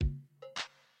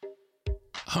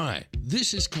Hi,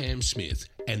 this is Cam Smith,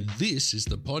 and this is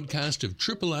the podcast of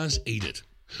Triple R's Eat It,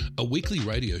 a weekly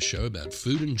radio show about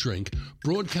food and drink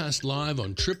broadcast live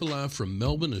on Triple R from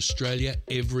Melbourne, Australia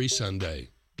every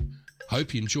Sunday.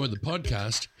 Hope you enjoy the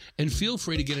podcast and feel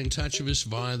free to get in touch with us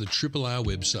via the Triple R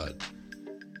website.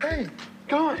 Hey,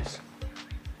 guys,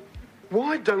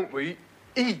 why don't we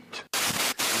eat?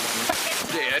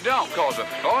 Dear, don't cause a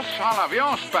fuss. I'll have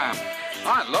your spam.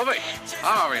 I love it.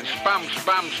 I'm having spam.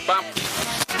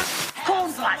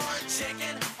 Cornflakes.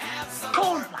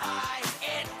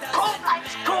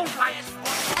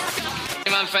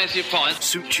 Anyone fancy a pint?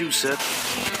 Suit you, sir.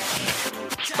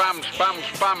 Spam.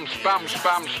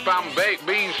 Baked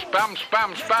beans, spam,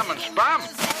 and spam.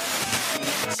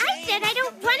 I said I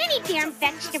don't want any damn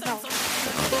vegetables.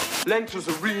 Lentils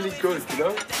are really good, you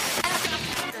know?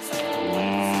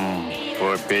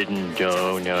 Forbidden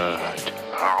donut.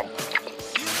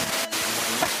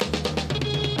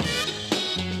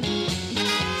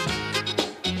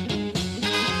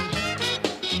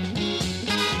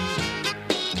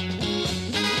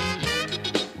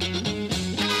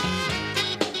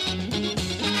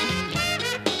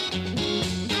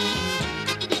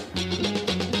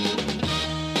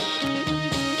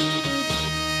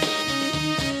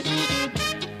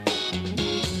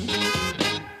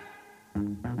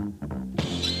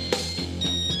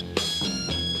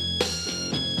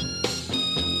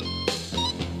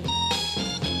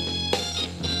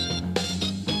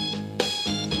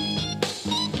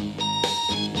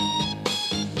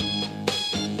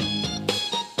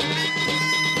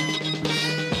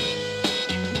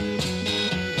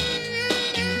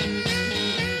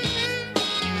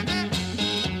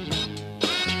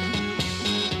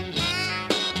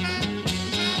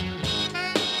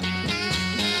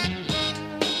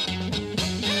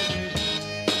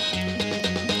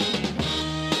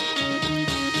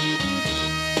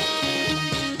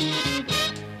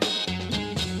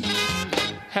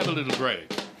 Have a little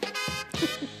break.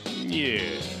 Yeah.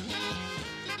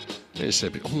 There's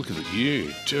that bit. Oh, look at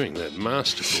you doing that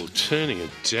masterful, turning it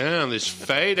down. This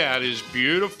fade out is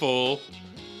beautiful.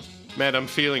 Matt, I'm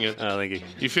feeling it. Oh, thank you.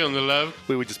 You feeling the love?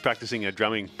 We were just practicing our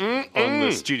drumming on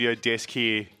the studio desk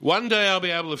here. One day I'll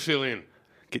be able to fill in.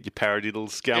 Get your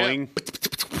paradiddles going.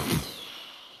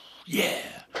 Yeah.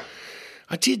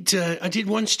 I did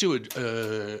once do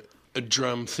a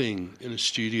drum thing in a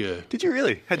studio. Did you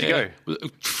really? How'd you go?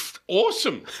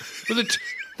 Awesome. With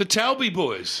the Talby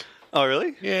boys. Oh,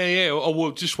 really? Yeah. Oh,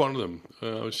 well, just one of them.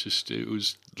 It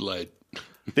was late.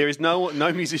 There is no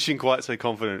musician quite so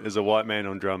confident as a white man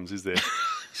on drums, is there?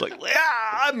 It's like,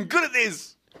 I'm good at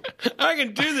this. I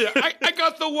can do that. I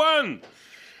got the one.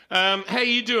 How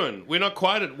you doing? We're not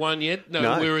quite at one yet.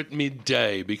 No, we're at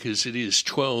midday because it is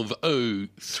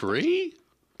 12:03.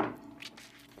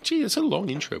 Gee, that's a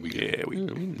long intro. We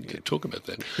can talk about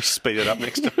that. We speed it up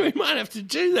next time. We might have to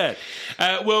do that.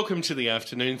 Welcome to the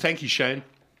afternoon. Thank you, Shane.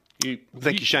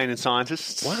 Thank you, Shane and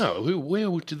scientists. Wow,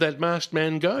 where did that masked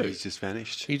man go? He's just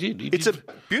vanished. He did. It's a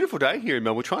beautiful day here in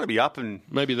Melbourne. We're trying to be up and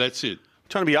maybe that's it.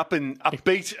 Trying to be up and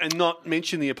upbeat and not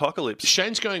mention the apocalypse.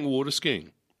 Shane's going water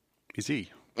skiing. Is he?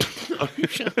 I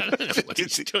don't know what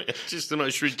he's doing. It's just the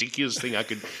most ridiculous thing I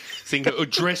could think of.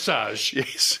 Dressage.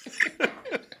 Yes.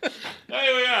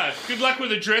 There we are. Good luck with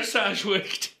the dressage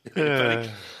week.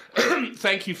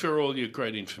 Thank you for all your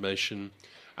great information.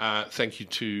 Thank you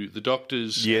to the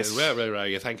doctors. Yes.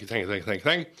 Thank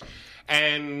you.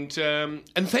 And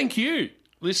thank you,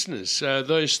 listeners,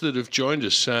 those that have joined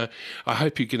us. I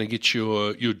hope you're going to get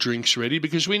your drinks ready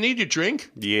because we need your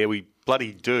drink. Yeah, we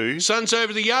bloody do. Sun's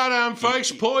over the yardarm,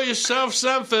 folks. Pour yourself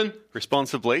something.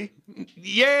 Responsibly.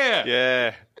 Yeah.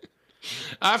 Yeah.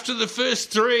 After the first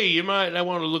three, you might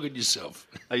want to look at yourself.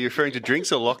 Are you referring to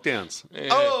drinks or lockdowns? Yeah.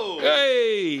 Oh,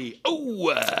 hey,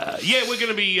 yeah. We're going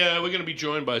to be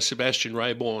joined by Sebastian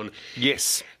Rayborn,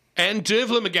 yes, and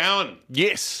Dervla McGowan,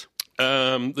 yes,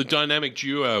 the dynamic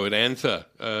duo at Anther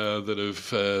that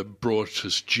have brought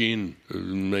us gin,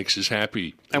 makes us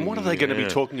happy. And what are they going to be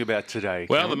talking about today?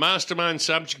 Well, the mastermind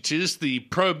subject is the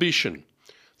Prohibition,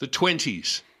 the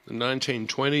 20s. The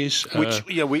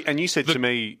 1920s. And you said to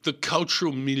me... The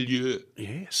cultural milieu.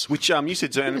 Yes, which you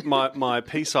said to me, my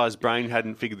pea-sized brain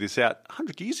hadn't figured this out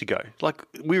 100 years ago. Like,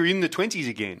 we were in the 20s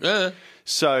again.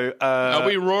 So... are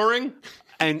we roaring?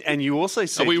 And you also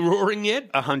said... Are we roaring yet?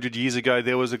 100 years ago,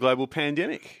 there was a global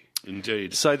pandemic.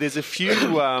 Indeed. So there's a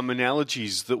few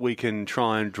analogies that we can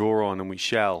try and draw on, and we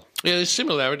shall. Yeah, there's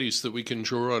similarities that we can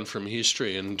draw on from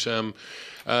history, and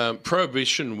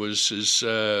Prohibition was, as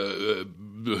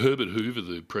Herbert Hoover,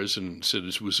 the president, said,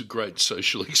 it was a great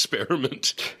social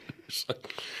experiment. It's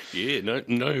like,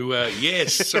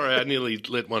 yes. Sorry, I nearly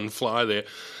let one fly there.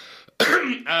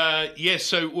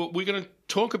 So we're going to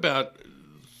talk about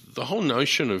the whole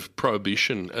notion of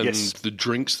prohibition and the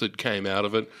drinks that came out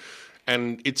of it.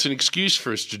 And it's an excuse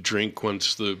for us to drink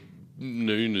once the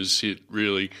noon has hit,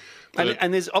 really.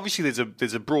 And there's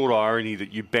a broad irony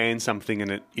that you ban something and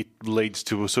it leads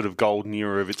to a sort of golden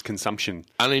era of its consumption.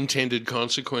 Unintended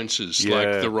consequences,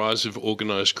 like the rise of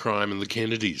organised crime and the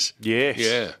Kennedys. Yes.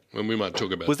 Yeah, and we might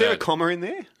talk about Was that. there a comma in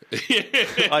there?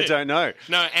 I don't know.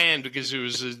 No, and because it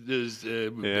was, what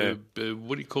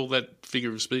do you call that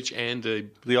figure of speech? And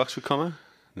the Oxford comma?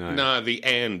 No, the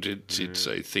and, it's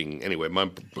a thing. Anyway,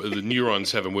 the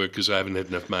neurons haven't worked because I haven't had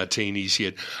enough martinis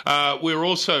yet. We're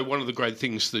also, one of the great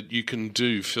things that you can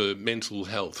do for mental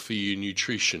health, for your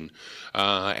nutrition,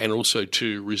 and also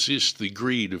to resist the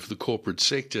greed of the corporate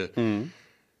sector,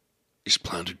 is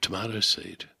planted tomato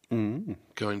seed.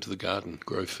 Go into the garden,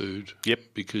 grow food. Yep.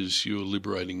 Because you're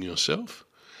liberating yourself.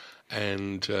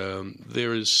 And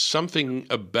there is something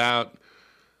about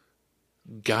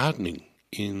gardening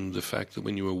in the fact that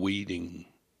when you are weeding,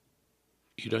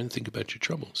 you don't think about your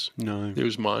troubles. No. There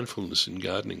is mindfulness in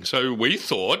gardening. So we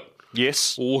thought,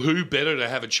 yes, or who better to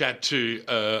have a chat to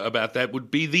about that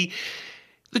would be the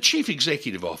Chief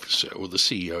Executive Officer or the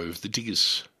CEO of the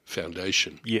Diggers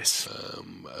Foundation. Yes.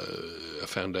 A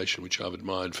foundation which I've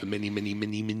admired for many, many,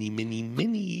 many, many, many,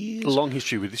 many years. A long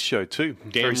history with this show too.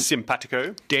 Very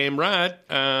simpatico. Damn right.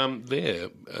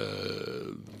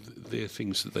 They're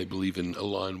things that they believe in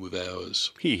align with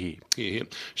ours. Here.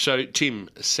 So Tim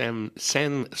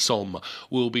Sansom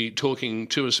will be talking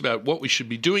to us about what we should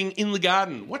be doing in the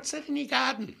garden. What's that in your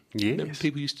garden? Yes. Remember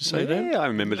people used to say that? Yeah, I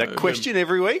remember that question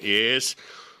every week. Yes.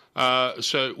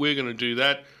 So we're going to do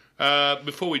that.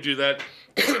 Before we do that,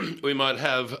 we might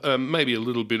have maybe a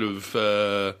little bit of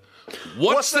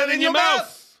what's that in your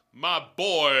mouth? My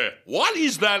boy, what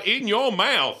is that in your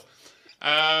mouth?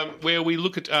 Where we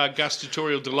look at our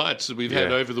gustatorial delights that we've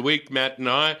had over the week, Matt and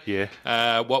I.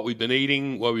 Yeah. What we've been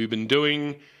eating, what we've been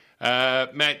doing.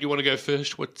 Matt, you want to go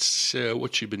first? What's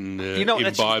you been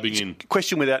imbibing in?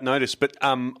 Question without notice, but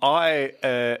not for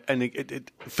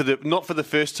the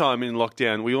first time in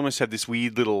lockdown, we almost have this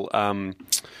weird little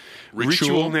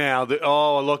ritual now that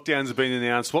lockdowns have been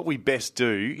announced. What we best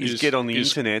do is get on the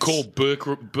internet. Call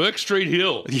Burke Street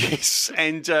Hill. Yes,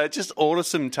 and just order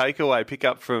some takeaway, pick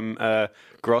up from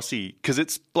Grossi, because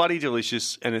it's bloody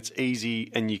delicious and it's easy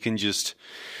and you can just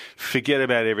forget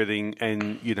about everything.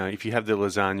 And, if you have the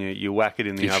lasagna, you whack it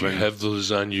in the oven. If you have the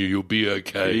lasagna, you'll be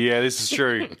okay. Yeah, this is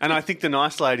true. And I think the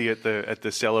nice lady at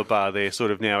the cellar bar there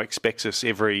sort of now expects us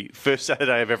every first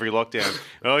Saturday of every lockdown.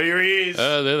 Oh, here he is.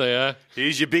 Oh, there they are.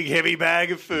 Here's your big heavy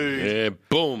bag of food. Yeah,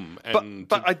 boom.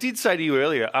 But I did say to you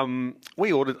earlier,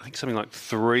 we ordered, I think, something like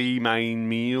 3 main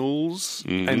meals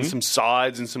and some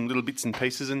sides and some little bits and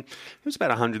pieces, and it was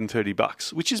about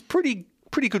 $130, which is pretty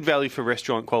good value for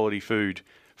restaurant quality food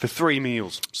for 3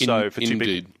 meals. So for 2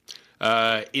 indeed.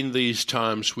 In these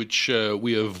times, which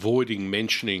we are avoiding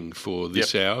mentioning for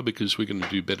this hour because we're going to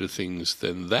do better things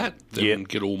than that,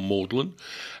 get all maudlin,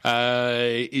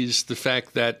 is the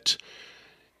fact that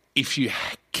if you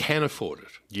can afford it,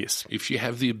 if you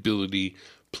have the ability,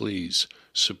 please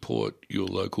support your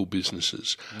local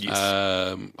businesses. Yes.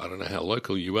 I don't know how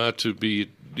local you are to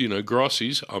be,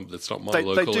 Grossies. That's not my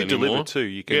local anymore. They do deliver too.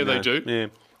 You can, they do. Yeah.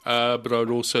 But I would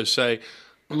also say,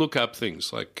 look up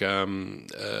things like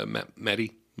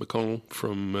Matty McConnell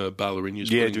from Ballerini's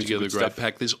putting together a great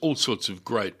pack. There's all sorts of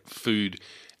great food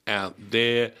out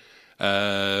there. We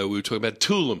were talking about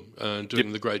Tulum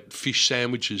doing the great fish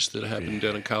sandwiches that happen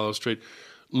down at Carlisle Street.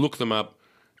 Look them up.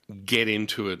 Get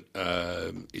into it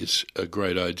is a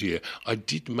great idea. I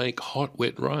did make hot,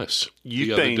 wet rice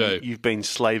the other day. You've been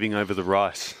slaving over the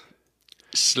rice.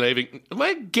 Slaving.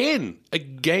 Again.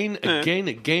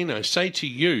 I say to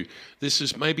you, this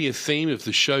is maybe a theme of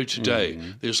the show today.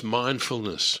 There's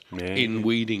mindfulness in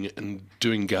weeding and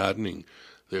doing gardening.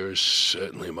 There is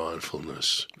certainly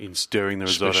mindfulness in stirring the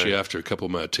risotto. Especially after a couple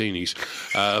of martinis.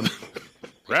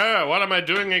 What am I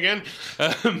doing again?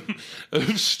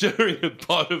 I'm stirring a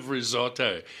pot of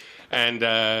risotto. And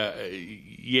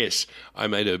yes, I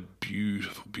made a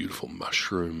beautiful, beautiful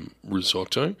mushroom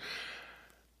risotto.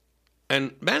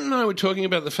 And Matt and I were talking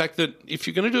about the fact that if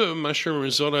you're going to do a mushroom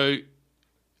risotto,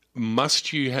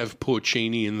 must you have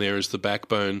porcini in there as the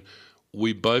backbone?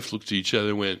 We both looked at each other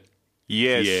and went,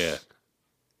 yes. Yeah.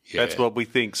 That's what we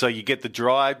think. So you get the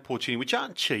dried porcini, which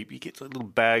aren't cheap. You get a little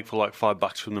bag for like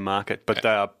 $5 from the market, but they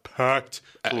are packed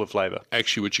full of flavour.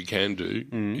 Actually, what you can do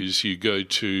is you go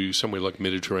to somewhere like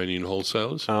Mediterranean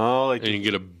Wholesalers. Oh, they do. And you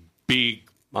get a big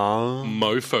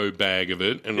mofo bag of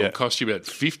it, and it'll cost you about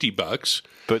 $50.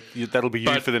 But that'll be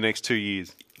you for the next 2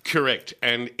 years. Correct,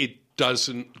 and it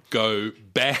doesn't go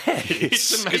bad.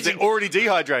 It's Because amazing. they're already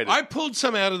dehydrated. I pulled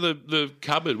some out of the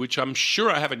cupboard, which I'm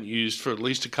sure I haven't used for at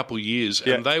least a couple of years,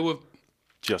 and they were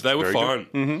very fine.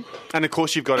 good. And of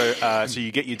course, you've got to. So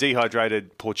you get your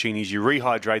dehydrated porcinis, you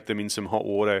rehydrate them in some hot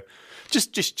water,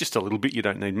 just a little bit. You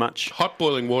don't need much. Hot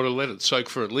boiling water, let it soak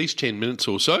for at least 10 minutes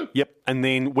or so. Yep. And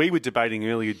then we were debating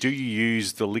earlier: do you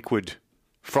use the liquid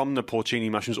from the porcini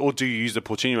mushrooms, or do you use the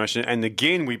porcini mushroom? And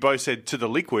again, we both said to the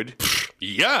liquid.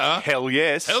 Yeah. Hell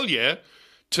yes. Hell yeah.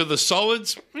 To the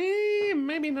solids,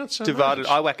 maybe not so Divided.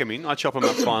 much. I whack them in. I chop them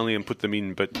up finally and put them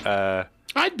in. But I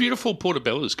had beautiful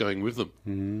portobellos going with them,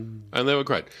 and they were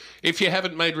great. If you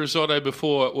haven't made risotto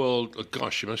before, well,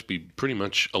 gosh, you must be pretty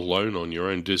much alone on your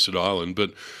own desert island.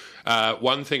 But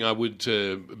one thing I would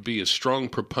be a strong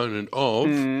proponent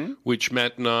of, which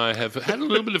Matt and I have had a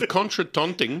little bit of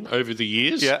contra-taunting over the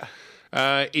years,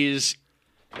 is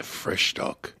fresh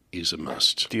stock is a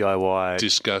must. DIY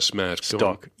Discuss, Matt. Go on.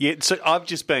 stock. Yeah, so I've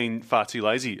just been far too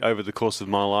lazy over the course of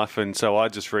my life, and so I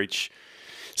just reach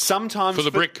sometimes For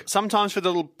the brick. sometimes for the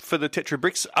Tetra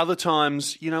bricks, other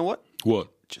times, you know what? What?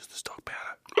 Just the stock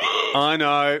powder. I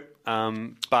know,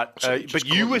 but Just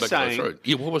you caught were in the back of my saying, throat.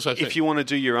 Yeah, what was I saying? if you want to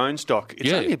do your own stock, it's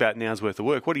Yeah. only about an hour's worth of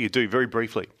work. What do you do? Very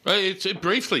briefly. It's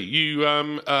briefly. You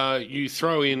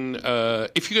throw in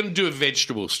if you're going to do a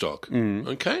vegetable stock,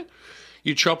 okay.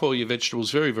 You chop all your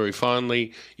vegetables very, very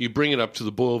finely. You bring it up to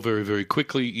the boil very, very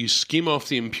quickly. You skim off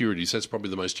the impurities. That's probably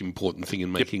the most important thing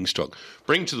in making stock.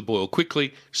 Bring to the boil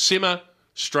quickly. Simmer,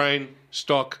 strain.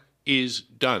 Stock is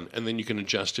done, and then you can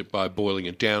adjust it by boiling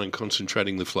it down and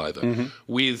concentrating the flavour.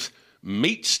 With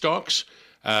meat stocks.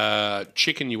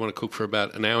 Chicken you want to cook for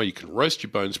about an hour. You can roast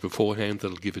your bones beforehand.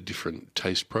 That'll give a different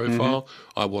taste profile.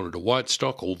 I wanted a white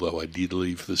stock, although I did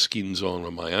leave the skins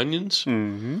on my onions,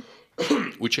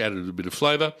 which added a bit of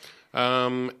flavour.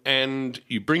 And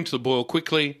you bring to the boil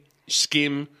quickly,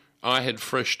 skim. I had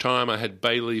fresh thyme. I had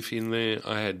bay leaf in there.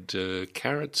 I had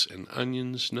carrots and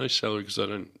onions. No celery because I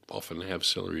don't often have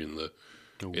celery in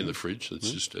the fridge.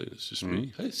 That's just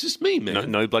me. Hey, it's just me,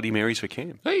 man. No Bloody Marys for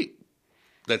Cam. Hey,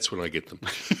 that's when I get them.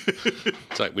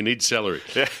 It's like, we need celery.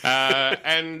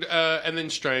 And then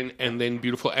strain, and then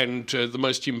beautiful. And the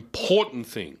most important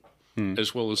thing,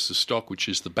 as well as the stock, which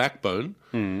is the backbone,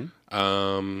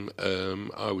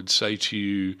 I would say to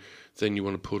you, then you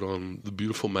want to put on the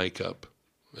beautiful makeup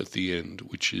at the end,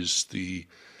 which is the,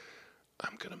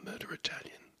 I'm going to murder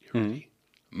Italian. You ready?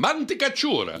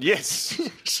 Mantecatura. Yes.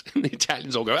 And the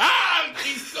Italians all go,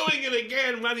 he's doing it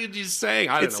again. What are you saying?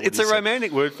 I don't know. It's a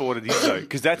romantic word for what it is, though,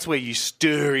 because that's where you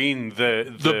stir in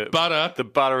the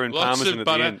butter and lots parmesan of at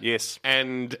butter, the end. Yes,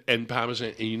 and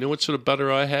parmesan. And you know what sort of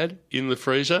butter I had in the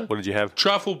freezer? What did you have?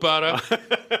 Truffle butter.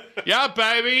 Yeah,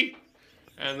 baby.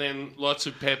 And then lots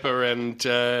of pepper and...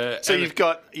 So you've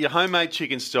got your homemade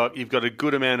chicken stock, you've got a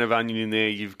good amount of onion in there,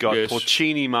 you've got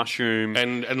porcini mushroom.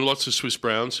 And lots of Swiss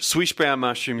browns. Swiss brown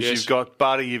mushrooms, you've got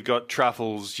butter, you've got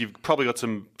truffles, you've probably got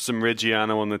some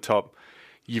Reggiano on the top.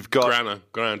 You've got... Grana.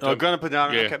 Oh, Grana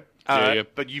Padano, Yeah. okay.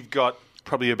 But you've got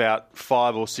probably about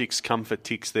 5 or 6 comfort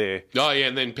ticks there. Oh, yeah,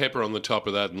 and then pepper on the top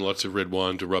of that and lots of red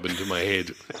wine to rub into my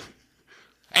head.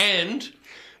 And...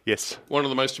 Yes. One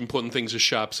of the most important things is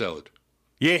sharp salad.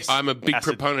 Yes. I'm a big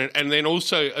proponent. And then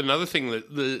also another thing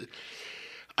that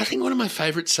I think one of my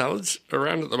favourite salads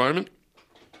around at the moment,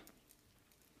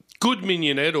 good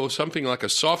mignonette or something like a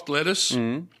soft lettuce,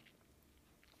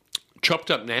 chopped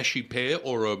up Nashi pear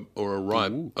or a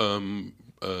ripe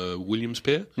Williams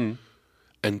pear,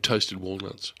 and toasted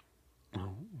walnuts.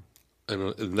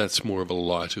 And that's more of a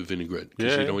lighter vinaigrette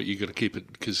because you know what, you got to keep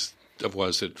it because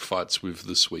otherwise it fights with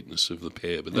the sweetness of the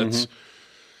pear. But that's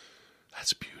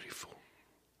beautiful.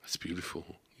 That's beautiful.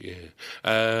 Yeah.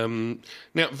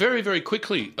 Now, very, very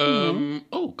quickly.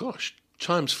 Oh gosh,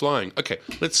 time's flying. Okay,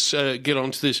 let's get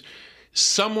on to this.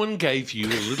 Someone gave you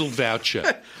a little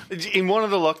voucher. In one of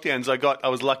the lockdowns, I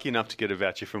was lucky enough to get a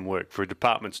voucher from work for a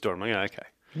department store. I'm like, okay.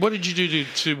 What did you do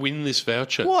to win this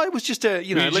voucher? Well, it was just Were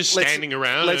you just standing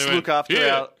around? Let's look after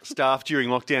our staff during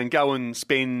lockdown. Go and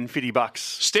spend $50.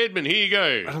 Stedman, here you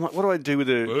go. And I'm like, what do I do with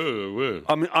a? Whoa.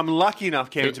 I'm lucky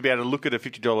enough, Cam, to be able to look at a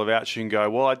 $50 voucher and go,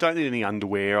 well, I don't need any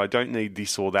underwear. I don't need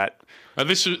this or that.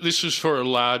 This was for a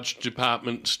large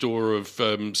department store of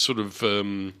how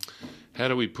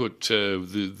do we put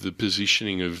the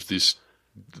positioning of this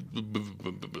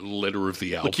letter of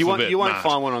the alphabet? Look, you won't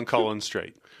find one on Collins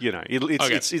Street. You know,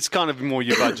 it's kind of more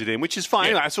your budget in, which is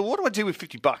fine. Anyway, so what do I do with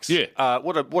 $50? Yeah.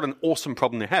 What an awesome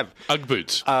problem to have. Ugg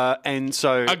boots. And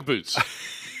so Ugg boots.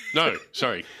 No,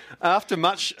 sorry. After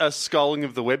much scrolling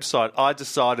of the website, I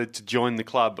decided to join the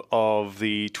club of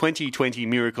the 2020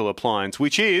 Miracle Appliance,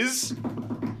 which is...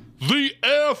 The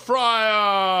air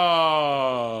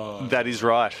fryer! That is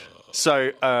right.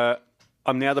 So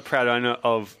I'm now the proud owner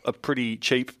of a pretty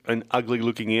cheap and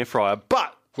ugly-looking air fryer,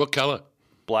 but... What colour?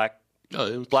 Black. Oh,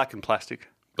 it was Black and plastic.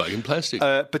 black and plastic.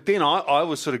 But then I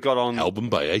was sort of got on Album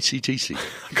by ACTC.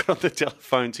 got on the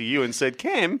telephone to you and said,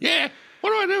 Cam, Yeah. What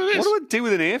do I do with this? what do I do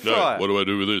with an air fryer? What do I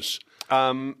do with this?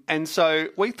 And so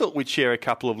we thought we'd share a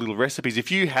couple of little recipes. If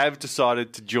you have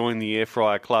decided to join the air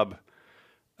fryer club,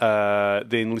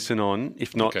 then listen on.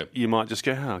 If not, Okay. you might just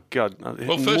go, oh, God. Well,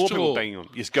 more first of people all, banging on.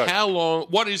 Yes, go. how long?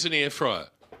 What is an air fryer?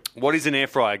 What is an air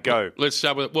fryer? Go. Let's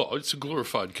start with, well, it's a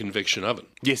glorified convection oven.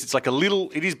 Yes, it's like a little,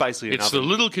 it is basically an It's oven. the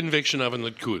little convection oven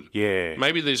that could. Yeah.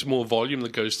 Maybe there's more volume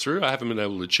that goes through. I haven't been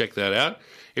able to check that out.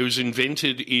 It was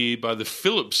invented by the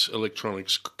Philips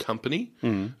Electronics Company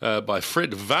by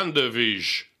Fred van der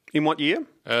Weij. In what year?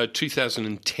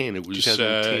 2010. It was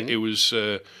 2010. it was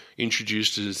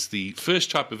introduced as the first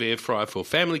type of air fryer for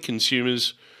family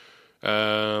consumers,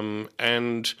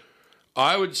 and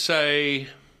I would say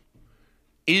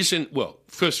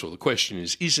first of all, the question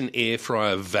is an air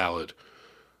fryer valid?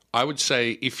 I would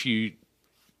say if you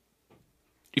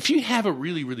have a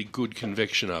really, really good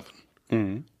convection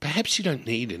oven, perhaps you don't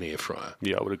need an air fryer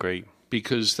Yeah, I would agree.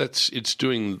 because it's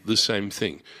doing the same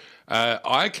thing.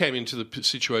 I came into the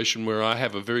situation where I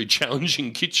have a very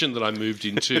challenging kitchen that I moved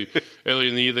into earlier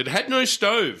in the year that had no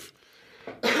stove.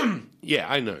 Yeah,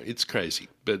 I know, it's crazy,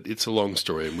 but it's a long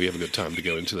story and we haven't got time to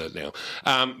go into that now.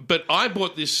 But I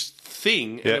bought this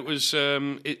thing and it was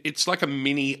it's like a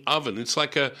mini oven. It's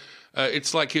like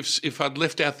it's like if I'd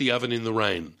left out the oven in the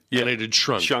rain and it had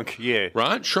shrunk. Shrunk, yeah.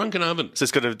 Right? Shrunken oven. So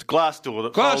it's got a glass door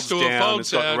that folds down.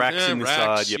 It's got racks in the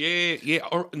side. Yep.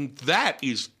 Yeah. And that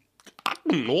is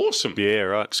awesome. Yeah,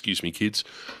 right. Excuse me, kids,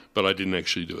 but I didn't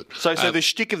actually do it. So the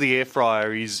shtick of the air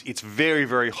fryer is it's very,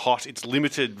 very hot. It's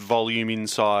limited volume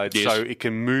inside, Yes. so it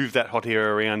can move that hot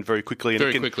air around very quickly. And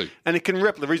Very it can, quickly. And it can the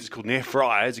reason it's called an air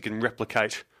fryer is it can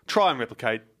try and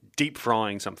replicate deep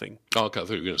frying something. Oh, okay, I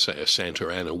thought you were going to say a Santa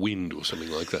Ana wind or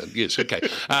something like that. Yes, okay.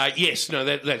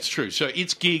 That's true. So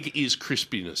its gig is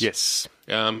crispiness. Yes.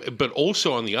 But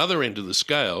also on the other end of the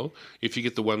scale, if you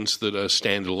get the ones that are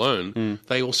standalone,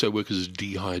 they also work as a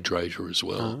dehydrator as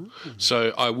well.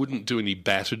 So I wouldn't do any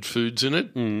battered foods in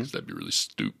it because that'd be really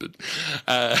stupid.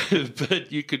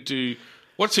 But you could do...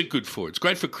 What's it good for? It's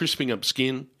great for crisping up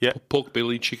skin, pork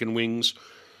belly, chicken wings.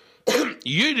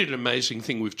 You did an amazing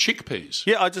thing with chickpeas.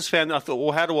 Yeah, I thought,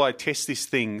 well, how do I test this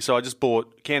thing? So I just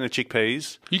bought a can of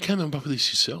chickpeas. You came up with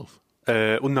this yourself.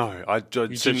 Well, no, I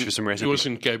searched for some recipes. It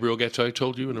wasn't Gabriel Gatto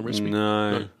told you in a recipe?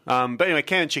 No. But anyway,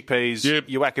 can of chickpeas, Yep.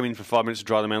 you whack them in for 5 minutes to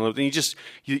dry them out a little bit, and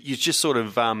you just sort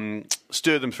of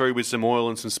stir them through with some oil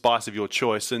and some spice of your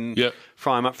choice and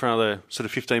fry them up for another sort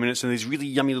of 15 minutes, and these really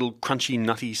yummy little crunchy,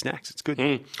 nutty snacks. It's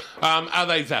good. Are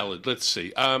they valid? Let's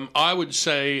see. I would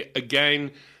say,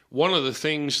 again... One of the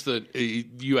things that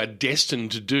you are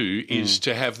destined to do is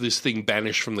to have this thing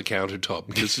banished from the countertop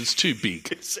because it's too big,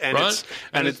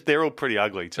 they're all pretty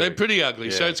ugly too. They're pretty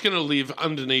ugly, so it's going to live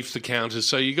underneath the counter.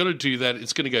 So you've got to do that.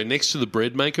 It's going to go next to the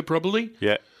bread maker probably.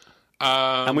 Yeah.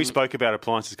 And we spoke about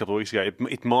appliances a couple of weeks ago.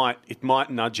 It might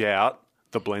nudge out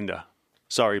the blender.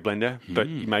 Sorry, blender, but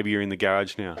maybe you're in the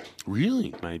garage now.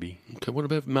 Really? Maybe. Okay, what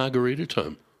about margarita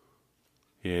time?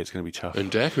 Yeah, it's going to be tough.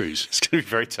 And daiquiris? It's going to be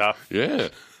very tough. Yeah.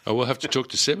 Oh, we'll have to talk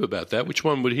to Seb about that. Which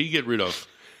one would he get rid of?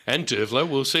 And Dervla.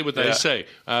 We'll see what they say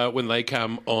when they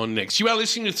come on next. You are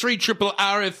listening to 3RRR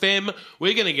FM.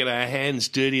 We're going to get our hands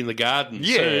dirty in the garden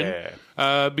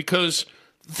soon. Because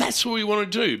that's what we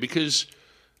want to do. Because,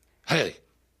 hey,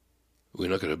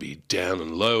 we're not going to be down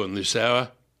and low in this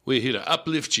hour. We're here to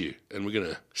uplift you. And we're going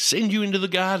to send you into the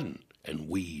garden and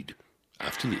weed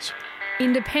after this.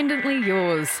 Independently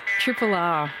yours, Triple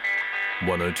R.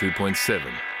 102.7.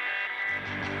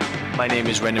 My name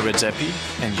is Renny Redzepi,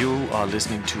 and you are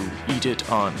listening to Eat It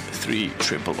on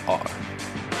 3RRR.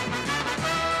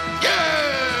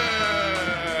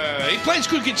 Yeah! He plays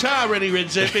good guitar, Renny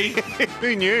Redzepi.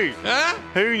 Who knew? Huh?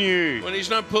 Who knew? When he's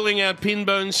not pulling out pin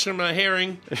bones from a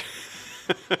herring.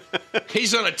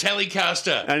 He's on a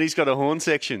Telecaster. And he's got a horn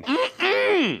section.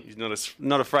 He's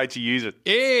not afraid to use it.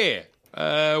 Yeah.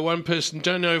 One person,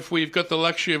 don't know if we've got the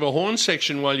luxury of a horn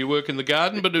section while you work in the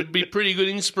garden, but it'd be pretty good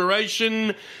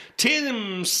inspiration.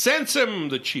 Tim Sansom,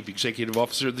 the Chief Executive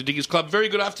Officer of the Diggers Club. Very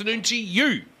good afternoon to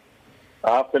you.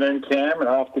 Afternoon, Cam, and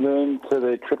afternoon to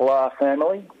the Triple R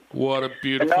family. What a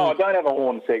beautiful... And no, I don't have a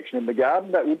horn section in the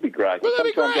garden. That would be great. Well,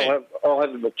 that'd be Sometimes great. I'll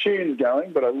have the tunes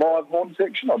going, but a live horn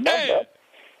section, I'd love that.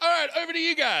 All right, over to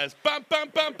you guys. Bum, bum,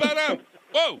 bum, ba-dum.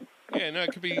 Whoa. Yeah, no,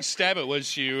 it could be Stabber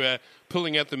was you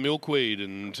pulling out the milkweed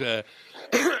and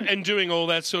and doing all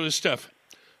that sort of stuff.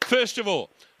 First of all,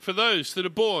 for those that are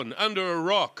born under a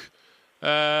rock,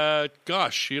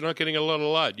 gosh, you're not getting a lot of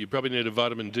light. You probably need a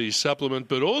vitamin D supplement,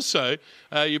 but also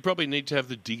you probably need to have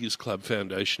the Diggers Club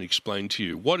Foundation explained to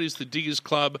you. What is the Diggers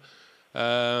Club?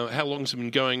 How long has it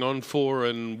been going on for,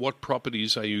 and what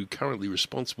properties are you currently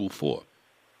responsible for?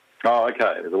 Oh,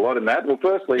 okay. There's a lot in that. Well,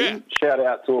 firstly, shout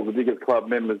out to all the Diggers Club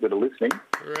members that are listening.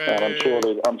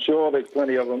 I'm sure there's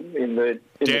plenty of them in the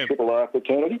Triple R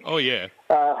fraternity. Oh, yeah.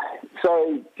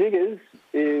 So Diggers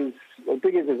is an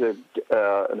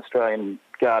Australian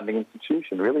gardening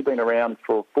institution. Really been around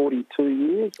for 42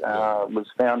 years. Was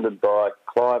founded by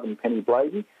Clive and Penny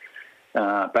Blazy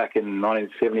back in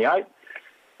 1978.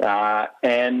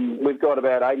 And we've got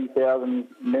about 80,000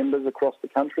 members across the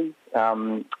country.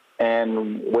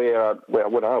 And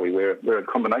what are we? We're a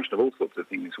combination of all sorts of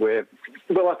things. I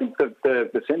think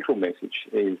the central message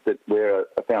is that we're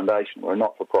a foundation. We're a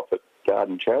not-for-profit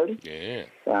garden charity. Yeah.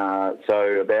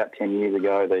 So about 10 years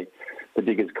ago, the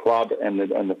Diggers Club and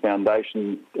the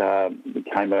foundation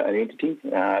became an entity,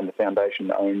 and the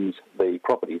foundation owns the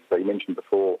properties. So you mentioned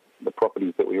before the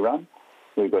properties that we run.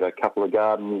 We've got a couple of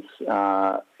gardens in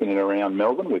and around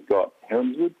Melbourne. We've got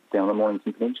Heronswood down the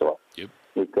Mornington Peninsula. Yep.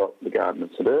 We've got the Garden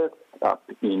of St Earth up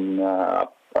near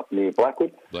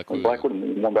Blackwood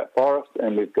in the Wombat Forest,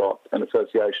 and we've got an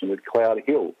association with Cloud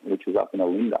Hill, which is up in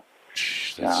Olinda.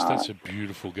 That's a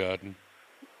beautiful garden.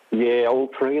 Yeah, all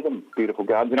three of them beautiful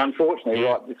gardens. And unfortunately,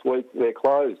 right this week they're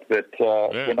closed. But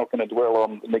we're not going to dwell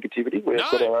on negativity. We've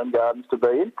got our own gardens to be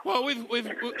in. Well,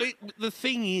 the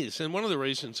thing is, and one of the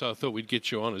reasons I thought we'd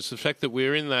get you on is the fact that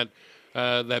we're in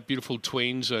that beautiful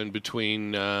tween zone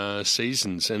between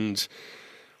seasons, and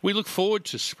we look forward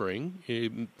to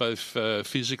spring, both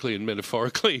physically and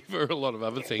metaphorically for a lot of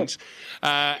other things.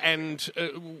 And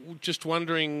just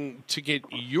wondering to get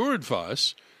your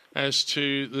advice as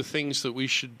to the things that we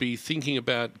should be thinking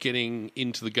about getting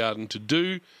into the garden to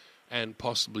do, and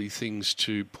possibly things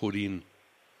to put in.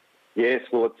 Yes,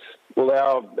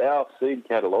 our seed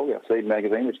catalogue, our seed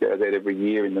magazine, which goes out every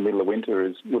year in the middle of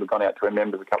winter, would have gone out to our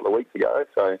members a couple of weeks ago.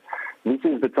 So this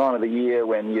is the time of the year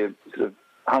when you sort of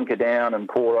hunker down and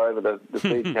pore over the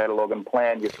seed catalogue and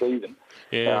plan your season.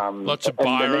 Yeah, lots of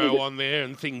biro on there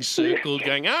and things circled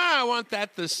going, I want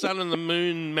that, the sun and the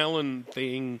moon melon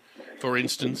thing, for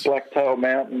instance. Blacktail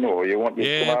Mountain, or you want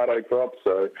your tomato crop.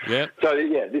 So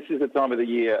this is the time of the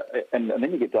year. And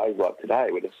then you get days like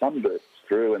today where the sun bursts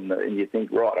through and you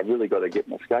think, right, I've really got to get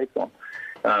my skates on.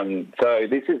 So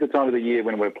this is the time of the year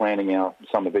when we're planning our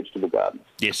summer vegetable gardens.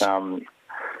 Yes.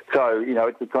 So, this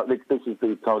is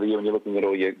the time of the year when you're looking at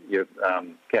all your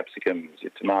capsicums,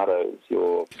 your tomatoes,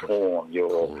 your corn,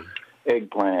 your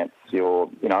eggplants,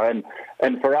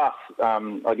 and for us,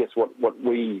 I guess what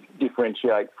we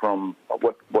differentiate from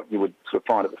what you would sort of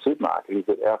find at the supermarket is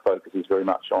that our focus is very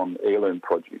much on heirloom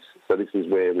produce. So this is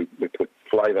where we put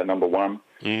flavour number one,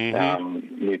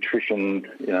 nutrition,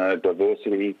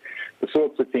 diversity, the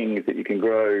sorts of things that you can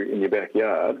grow in your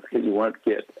backyard that you won't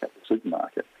get at the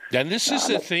supermarket. And this is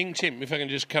the thing, Tim, if I can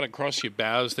just cut across your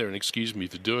bows there, and excuse me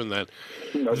for doing that.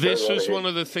 No, this was one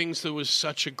of the things that was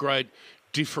such a great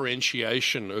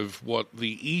differentiation of what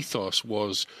the ethos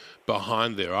was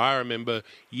behind there. I remember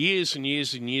years and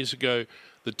years and years ago,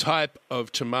 the type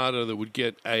of tomato that would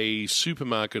get a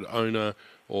supermarket owner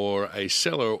or a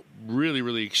seller really,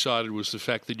 really excited was the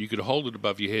fact that you could hold it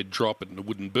above your head, drop it, and it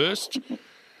wouldn't burst.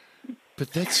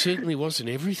 But that certainly wasn't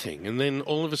everything. And then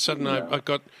all of a sudden I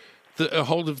got a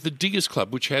hold of the Diggers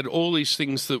Club, which had all these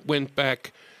things that went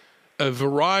back,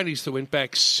 varieties that went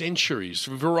back centuries,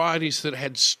 varieties that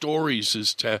had stories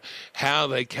as to how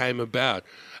they came about,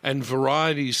 and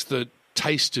varieties that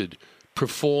tasted,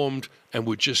 performed, and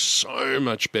were just so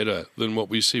much better than what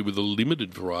we see with the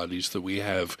limited varieties that we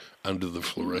have under the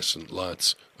fluorescent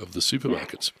lights of the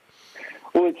supermarkets.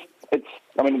 Well,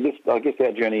 I guess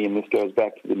our journey in this goes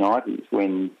back to the 90s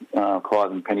when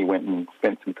Clive and Penny went and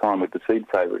spent some time with the Seed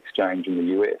Saver Exchange in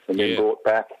the US, and then brought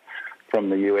back from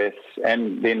the US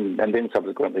and then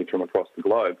subsequently from across the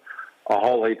globe a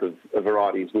whole heap of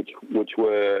varieties which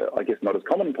were, I guess, not as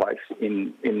commonplace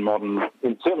in modern,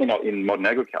 certainly not in modern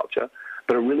agriculture,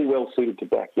 but are really well suited to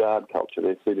backyard culture.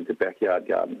 They're suited to backyard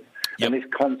gardens. Yep. And this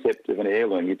concept of an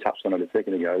heirloom, you touched on it a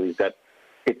second ago, is that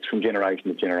it's from generation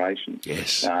to generation.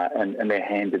 Yes. And they're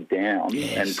handed down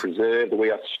and preserved. We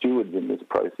are stewards in this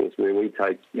process where we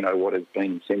take, what has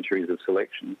been centuries of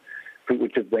selection,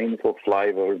 which have been for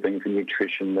flavour, have been for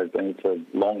nutrition, they've been for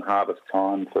long harvest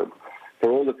time, for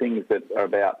all the things that are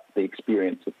about the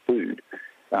experience of food.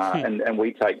 and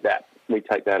we take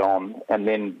that on and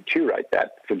then curate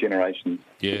that for generations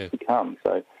to come.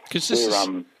 So because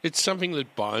it's something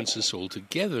that binds us all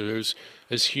together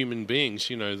as human beings.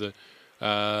 You know,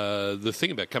 the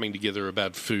thing about coming together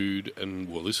about food, and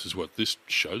well, this is what this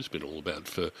show's been all about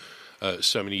for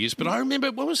so many years. But I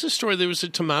remember, what was the story? There was a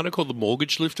tomato called the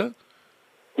Mortgage Lifter.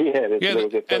 Yeah,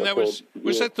 and that was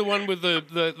that the one with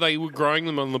they were growing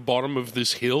them on the bottom of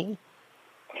this hill?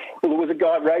 Well, there was a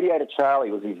guy, Radiator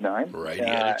Charlie was his name.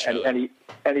 Radiator Charlie.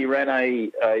 And he ran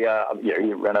a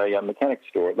mechanics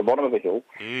store at the bottom of a hill.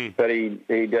 But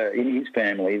his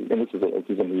family, and this is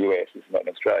in the US, this is not in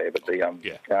Australia, but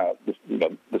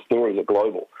the stories are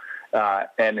global.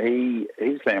 And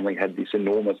his family had this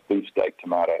enormous beefsteak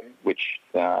tomato, which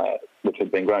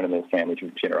had been grown in their family for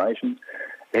generations.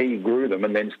 He grew them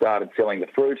and then started selling the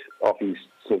fruit off his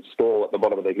sort of stall at the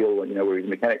bottom of the hill, where his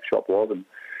mechanic shop was, and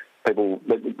people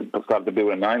started to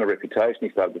build a name, a reputation. He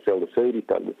started to sell the seed, he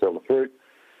started to sell the fruit,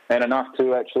 and enough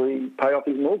to actually pay off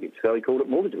his mortgage. So he called it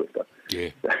Mortgage Lifter. Yeah.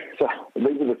 So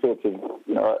these are the sorts of,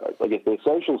 I guess they're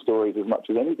social stories as much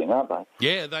as anything, aren't they?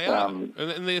 Yeah, they are.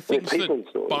 And they're things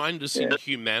that bind us in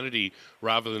humanity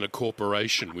rather than a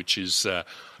corporation, which is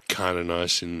kind of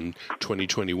nice in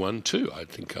 2021 too, I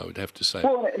think I would have to say.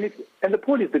 Well, and the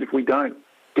point is that if we don't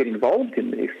get involved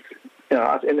in this,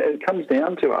 and it comes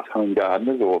down to us home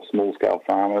gardeners or small-scale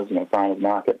farmers, farmers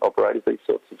market operators, these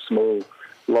sorts of small,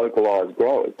 localised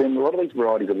growers, then a lot of these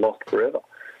varieties are lost forever.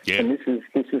 Yeah. And this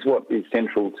is what is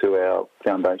central to our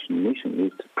foundation mission,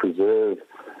 is to preserve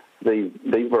these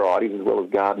varieties as well as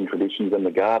garden traditions and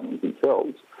the gardens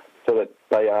themselves, so that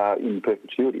they are in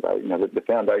perpetuity. The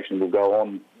foundation will go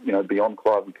on, beyond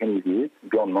Clive and Penny's years,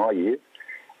 beyond my years,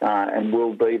 and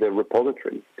will be the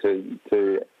repository to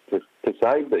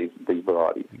save these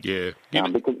varieties. Yeah.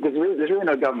 Because there's really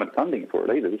no government funding for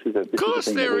it either. Of course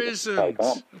there isn't.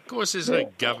 Of course there's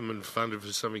no government funding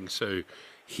for something so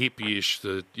hippie-ish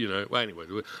that, well, anyway.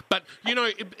 But,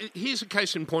 here's a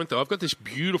case in point, though. I've got this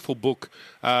beautiful book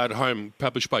at home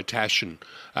published by Taschen,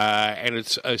 and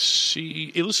it's a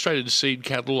illustrated seed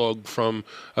catalogue from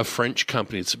a French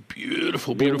company. It's a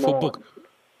beautiful, beautiful book.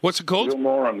 What's it called?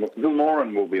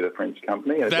 Vilmorin will be the French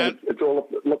company. It's all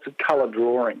lots of colour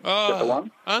drawings. Oh, the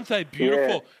one? Aren't they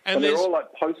beautiful? Yeah. And they're all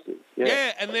like posters.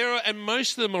 Yeah, and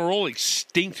most of them are all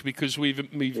extinct because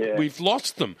we've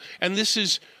lost them. And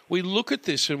we look at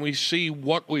this and we see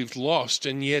what we've lost,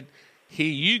 and yet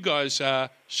here you guys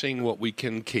are seeing what we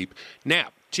can keep. Now,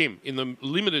 Tim, in the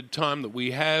limited time that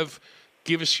we have,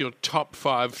 give us your top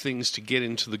 5 things to get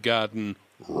into the garden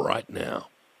right now.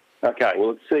 Okay, well,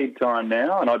 it's seed time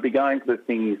now, and I'd be going for the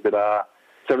things that are...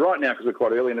 So right now, because we're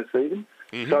quite early in the season,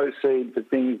 sow seed for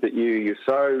things that you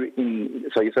sow in...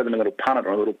 So you sow them in a little punnet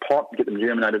or a little pot, get them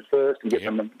germinated first, and get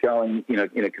them going in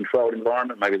a controlled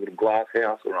environment, maybe a little glass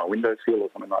house or a windowsill or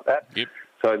something like that. Yep.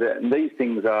 So these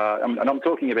things are... And I'm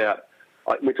talking about...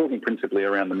 We're talking principally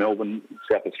around the Melbourne,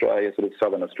 South Australia, sort of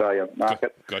Southern Australia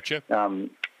market. Gotcha. So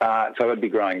I'd be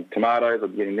growing tomatoes,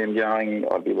 I'd be getting them going,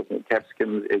 I'd be looking at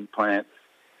capsicums, eggplants.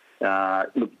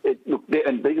 And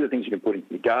these are the things you can put into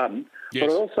your garden. Yes.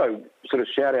 But I also sort of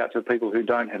shout out to people who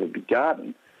don't have a big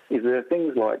garden, is there are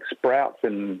things like sprouts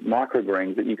and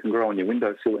microgreens that you can grow on your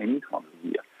windowsill any time of the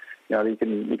year. You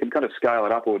can kind of scale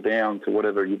it up or down to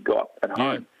whatever you've got at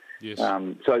home. Yes.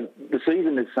 So the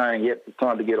season is saying, yep, it's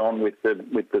time to get on with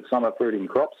the summer fruiting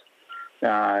crops,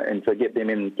 and so get them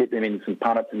in some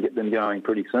punnets and get them going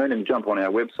pretty soon. And jump on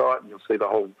our website and you'll see the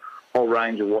whole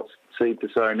range of what's seed to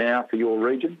sow now for your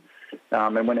region.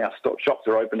 And when our shops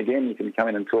are open again, you can come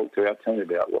in and talk to our team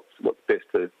about what's best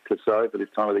to sow for this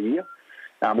time of the year.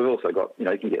 We've also got, you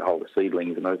can get hold of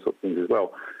seedlings and those sorts of things as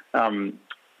well.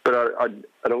 But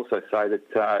I'd also say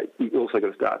that you've also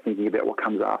got to start thinking about what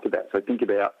comes after that. So think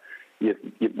about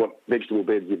what vegetable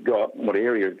beds you've got, what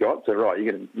area you've got. So, right,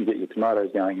 you get your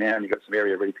tomatoes going now and you've got some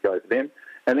area ready to go for them.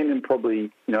 And then in probably,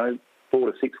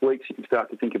 4 to 6 weeks, you can start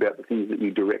to think about the things that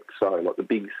you direct sow, like the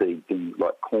big seed things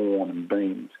like corn and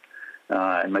beans,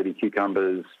 and maybe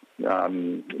cucumbers,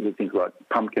 things like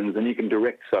pumpkins, and you can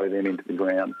direct sow them into the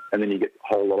ground, and then you get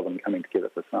a whole lot of them coming together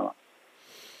for summer.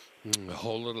 A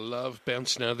whole lot of love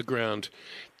bouncing out of the ground.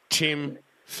 Tim,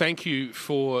 thank you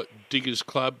for Diggers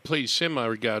Club. Please send my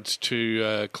regards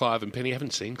to Clive and Penny. I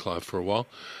haven't seen Clive for a while.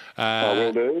 I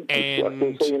will do.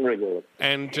 I see him regularly.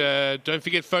 And don't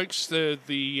forget, folks, the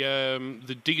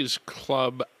Diggers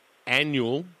Club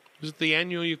annual. Is it the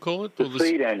annual you call it? The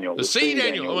seed annual. The seed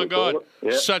annual. Oh, my God.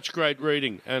 Yep. Such great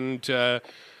reading. And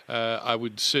I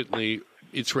would certainly...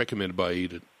 It's recommended by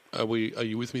Eat It. Are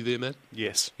you with me there, Matt?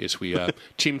 Yes. Yes, we are.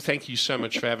 Tim, thank you so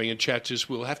much for having a chat.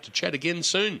 We'll have to chat again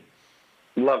soon.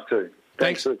 Love to.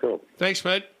 Thanks for the call. Thanks,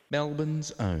 mate.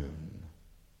 Melbourne's own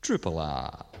Triple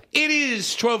R. It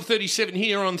is 12:37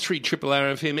 here on 3 Triple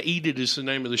R FM. Eat It is the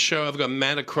name of the show. I've got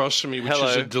Matt across from me, which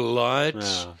is a delight.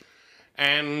 Oh.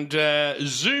 And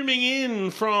zooming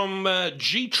in from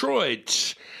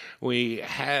Detroit, we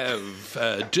have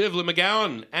Dervla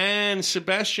McGowan and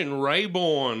Sebastian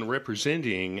Rayborn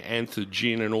representing Anther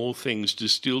Gin and all things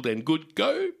distilled and good.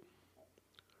 Go.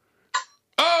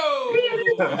 Oh,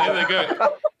 there we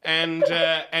go.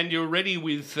 And you're ready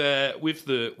with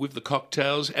the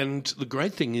cocktails. And the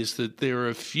great thing is that there are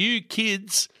a few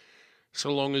kids,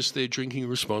 so long as they're drinking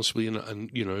responsibly and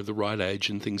you know the right age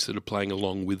and things, that are playing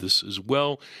along with us as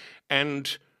well.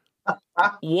 And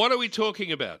what are we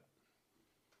talking about?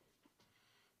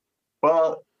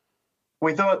 Well,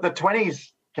 we thought the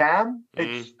 20s, Cam.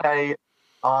 It's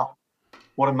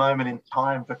what a moment in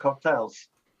time for cocktails.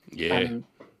 Yeah. And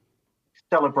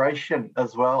celebration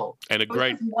as well. And a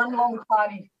great one long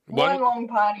party. One long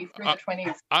party through the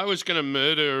 20s. I was going to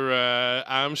murder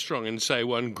Armstrong and say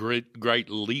one great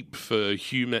leap for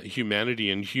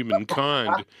humanity and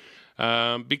humankind.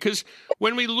 Because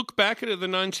when we look back at it, the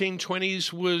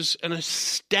 1920s was an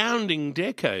astounding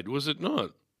decade, was it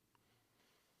not?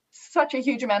 Such a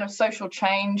huge amount of social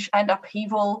change and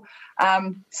upheaval.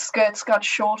 Skirts got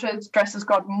shorter, dresses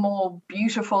got more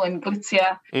beautiful and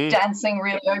glitzier. Dancing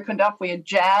really opened up. We had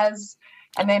jazz.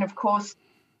 And then, of course,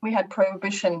 we had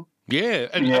Prohibition. Yeah,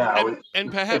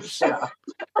 and perhaps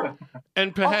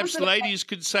ladies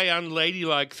could say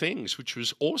unladylike things, which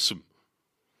was awesome.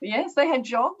 Yes, they had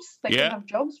jobs. They could have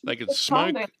jobs. They could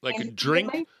smoke. They could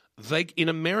drink. In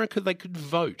America, they could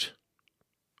vote.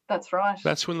 That's right.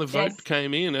 That's when the vote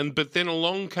came in, but then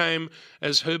along came,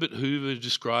 as Herbert Hoover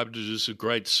described it, as a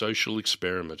great social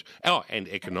experiment. Oh, and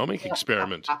economic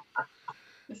experiment.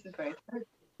 This is very true.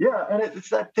 Yeah, and it's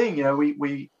that thing, you know.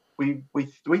 We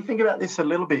think about this a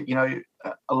little bit. You know,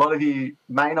 a lot of you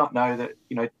may not know that,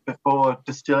 you know, before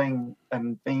distilling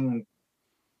and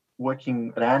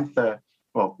working at Anther,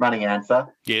 running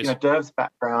Anther, yes. You know, Derv's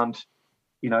background,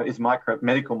 you know, is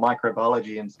medical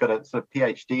microbiology, and has got a sort of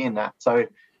PhD in that. So,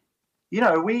 you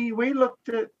know, we looked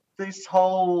at this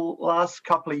whole last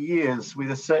couple of years with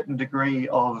a certain degree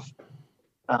of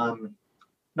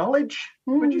knowledge,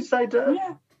 would you say, Derv?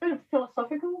 Yeah, a bit of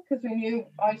philosophical, because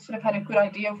I sort of had a good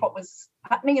idea of what was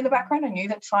happening in the background. I knew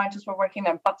that scientists were working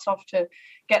their butts off to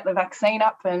get the vaccine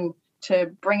up and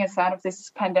to bring us out of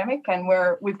this pandemic, and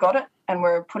we've got it, and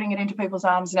we're putting it into people's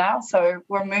arms now. So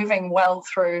we're moving well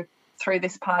through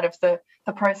this part of the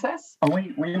process. And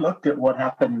we looked at what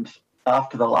happened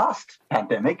after the last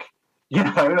pandemic, you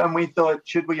know, and we thought,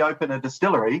 should we open a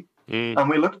distillery? And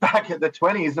we looked back at the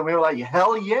 20s and we were like,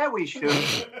 hell yeah, we should.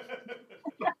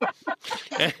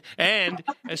 And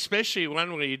especially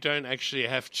one where you don't actually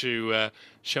have to,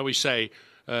 shall we say,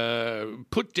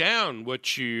 put down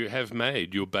what you have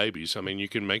made, your babies. I mean, you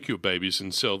can make your babies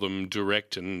and sell them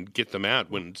direct and get them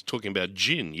out when it's talking about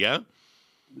gin, yeah?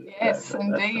 Yes,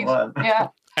 indeed. Yeah.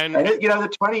 And you know, the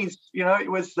 20s, you know, it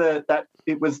was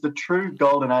the true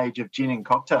golden age of gin and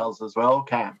cocktails as well,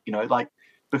 Cam. You know, like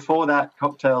before that,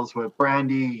 cocktails were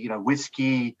brandy, you know,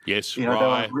 whiskey. Yes, you know,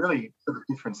 they were really sort of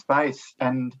different space.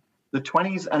 And the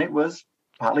 20s, and it was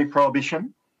partly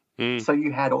Prohibition. So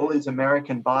you had all these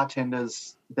American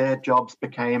bartenders, their jobs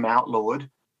became outlawed.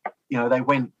 You know, they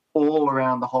went all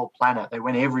around the whole planet. They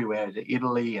went everywhere, to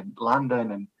Italy and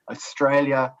London and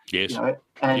Australia. Yes. You know,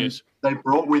 and they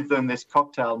brought with them this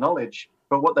cocktail knowledge.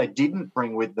 But what they didn't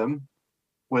bring with them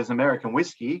was American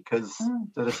whiskey, because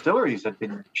the distilleries had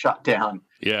been shut down.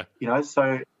 Yeah. You know,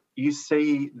 so you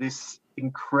see this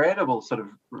incredible sort of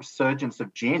resurgence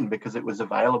of gin because it was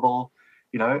available,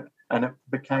 you know, and it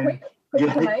became...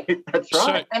 that's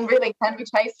right. And really can be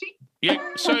tasty. Yeah,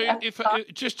 so if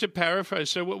just to paraphrase,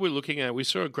 so what we're looking at, we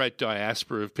saw a great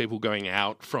diaspora of people going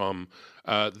out from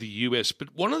the US,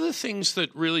 but one of the things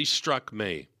that really struck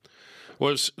me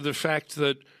was the fact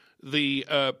that the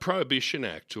Prohibition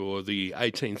Act, or the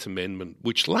 18th Amendment,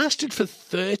 which lasted for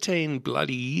 13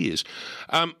 bloody years,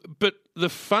 but the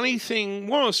funny thing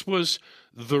was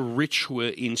the rich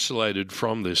were insulated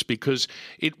from this, because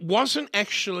it wasn't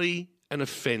actually an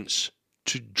offence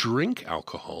to drink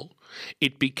alcohol.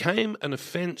 It became an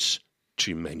offence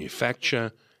to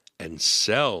manufacture and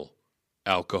sell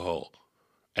alcohol.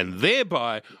 And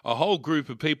thereby, a whole group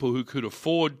of people who could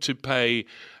afford to pay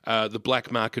the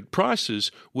black market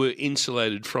prices were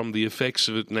insulated from the effects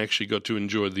of it and actually got to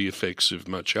enjoy the effects of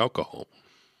much alcohol.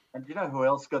 And do you know who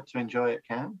else got to enjoy it,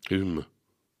 Cam? Whom?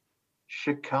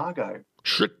 Chicago.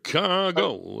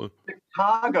 Chicago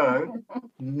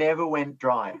never went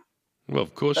dry. Well,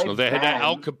 of course not. They had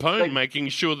Al Capone making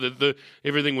sure that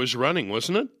everything was running,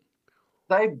 wasn't it?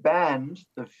 They banned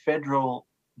the federal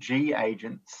G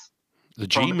agents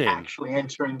from actually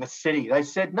entering the city. They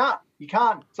said, no, you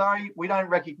can't. Sorry, we don't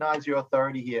recognise your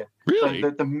authority here. Really?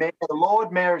 So the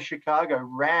Lord Mayor of Chicago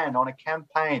ran on a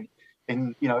campaign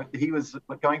he was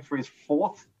going for his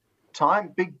fourth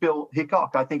time, Big Bill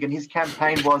Hickok, I think, and his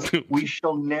campaign was, we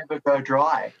shall never go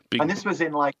dry. And this was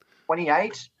in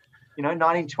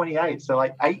 1928, so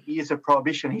 8 years of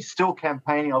prohibition. He's still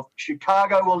campaigning of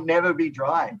Chicago will never be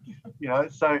dry.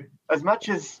 So as much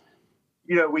as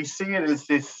we see it as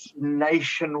this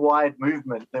nationwide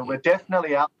movement, there were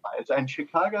definitely outliers. And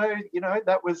Chicago,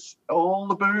 that was all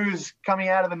the booze coming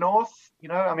out of the north.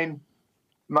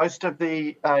 Most of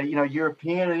the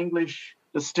European and English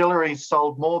distilleries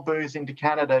sold more booze into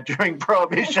Canada during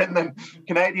Prohibition than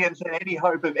Canadians had any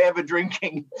hope of ever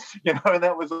drinking. And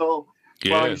that was all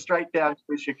flowing straight down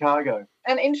to Chicago.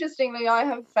 And interestingly, I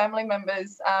have family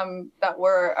members that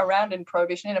were around in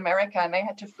Prohibition in America, and they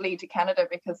had to flee to Canada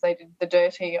because they did the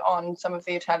dirty on some of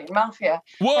the Italian mafia.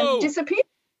 Whoa! And disappeared.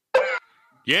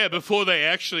 Yeah, before they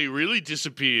actually really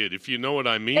disappeared, if you know what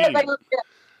I mean. Yeah, they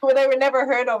were never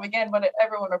heard of again, but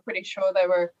everyone were pretty sure they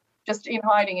were just in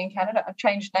hiding in Canada,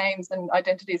 changed names and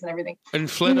identities and everything.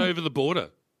 And fled over the border.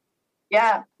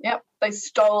 Yeah, yep. They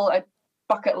stole a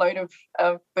bucket load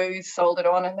of booze, sold it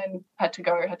on, and then had to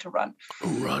run.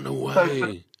 Run away.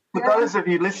 So for those of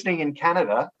you listening in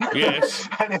Canada, yes,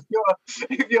 and if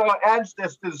your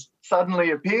ancestors suddenly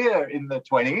appear in the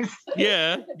 20s,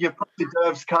 you're probably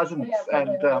Derv's cousins,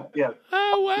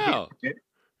 Oh wow!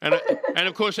 and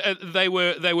of course they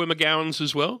were McGowans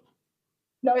as well.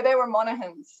 No, they were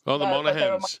Monaghan's. Oh, the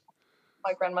Monaghan's.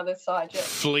 My grandmother's side, yeah.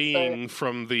 Fleeing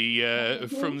from the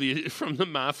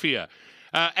mafia.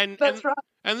 That's right.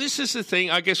 And this is the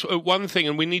thing, I guess, one thing,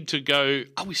 and we need to go.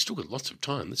 Oh, we still got lots of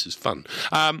time. This is fun.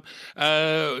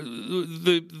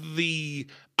 The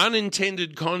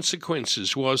unintended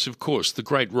consequences was, of course, the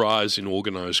great rise in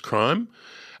organised crime.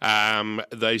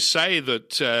 They say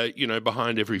that,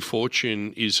 behind every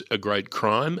fortune is a great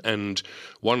crime. And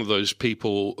one of those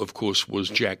people, of course, was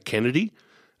Jack Kennedy,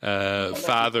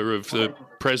 father of the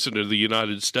President of the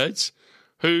United States,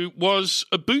 who was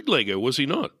a bootlegger, was he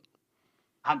not?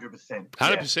 100%.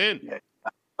 100%. Yeah.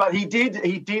 But he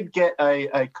did get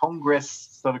a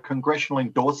congressional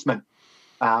endorsement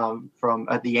from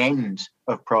at the end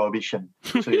of Prohibition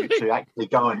to actually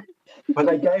go and. But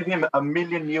they gave him $1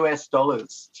 million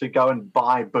to go and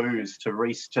buy booze to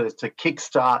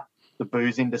kickstart the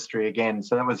booze industry again.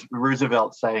 So that was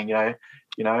Roosevelt saying, come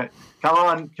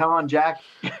on, Jack,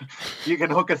 you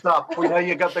can hook us up. We know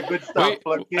you got the good stuff.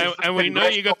 And we know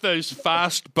you got those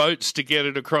fast boats to get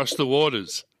it across the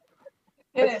waters.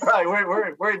 That's right.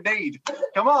 We're in need.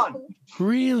 Come on.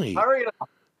 Really? Hurry it up.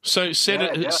 So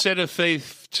set a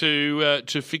thief to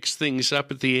fix things up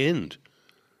at the end.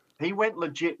 He went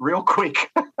legit real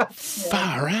quick.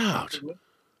 Far out.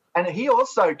 And he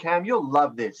also, Cam, you'll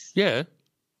love this. Yeah.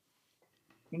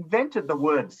 Invented the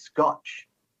word Scotch.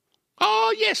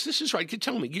 Oh, yes, this is right.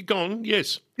 Tell me. You're gone.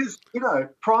 Yes. Because,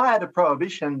 prior to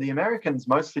Prohibition, the Americans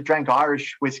mostly drank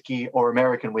Irish whiskey or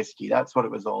American whiskey. That's what it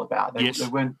was all about. They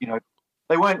weren't,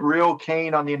 they weren't real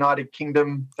keen on the United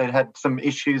Kingdom. They had some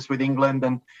issues with England.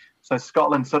 And so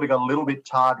Scotland sort of got a little bit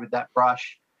tarred with that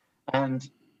brush. And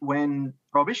when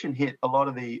Prohibition hit, a lot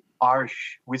of the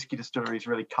Irish whiskey distilleries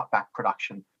really cut back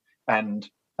production, and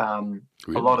a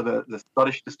lot of the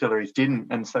Scottish distilleries didn't.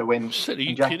 And so when are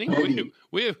you kidding? Kennedy,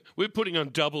 we're putting on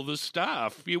double the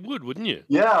staff. You would, wouldn't you?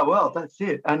 Yeah, well, that's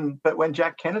it. But when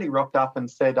Jack Kennedy rocked up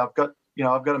and said, "I've got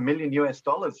 $1 million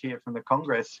here from the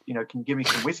Congress. Can you give me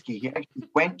some whiskey?" He actually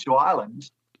went to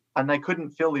Ireland, and they couldn't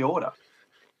fill the order.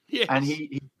 Yes. And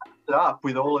he it up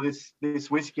with all of this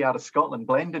whiskey out of Scotland,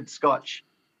 blended Scotch.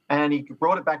 And he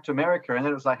brought it back to America, and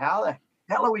then it was like, how the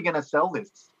hell are we going to sell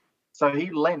this? So he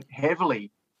lent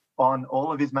heavily on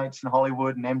all of his mates in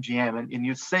Hollywood and MGM, and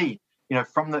you see,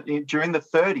 during the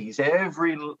 30s,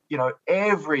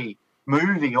 every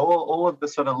movie, all of the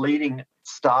sort of leading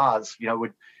stars,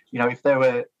 would, if they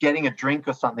were getting a drink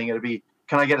or something, it'd be,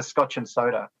 can I get a Scotch and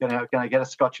soda? Can I get a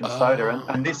Scotch and soda?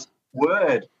 And this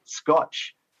word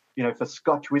Scotch, for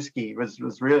Scotch whiskey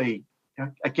was really,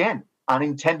 again,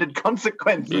 unintended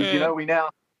consequences. Yeah. We now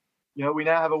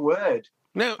have a word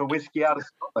for whiskey out of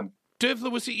Scotland. Dev,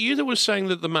 was it you that was saying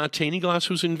that the martini glass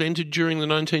was invented during the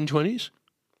 1920s?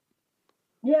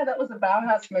 Yeah, that was the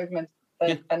Bauhaus movement,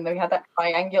 and they had that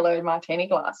triangular martini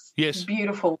glass. Yes,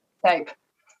 beautiful shape.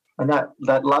 And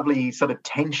that lovely sort of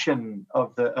tension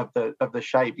of the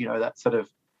shape, that sort of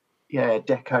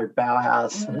Deco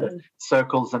Bauhaus,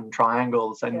 circles and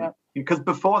triangles, and because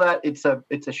before that it's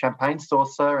a champagne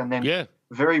saucer, and then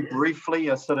very briefly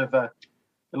it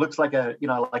looks like a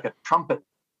trumpet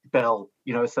bell,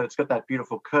 so it's got that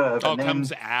beautiful curve. Oh, it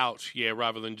comes out,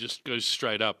 rather than just goes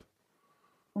straight up.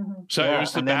 Mm-hmm. So it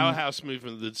was the Bauhaus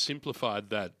movement that simplified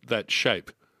that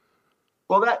shape.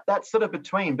 Well, that's sort of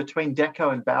between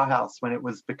Deco and Bauhaus, when it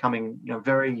was becoming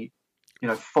very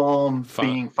form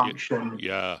being function,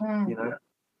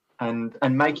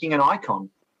 and making an icon.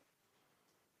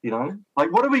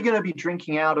 Like, what are we going to be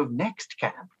drinking out of next,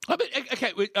 Cam?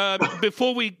 Okay,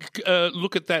 before we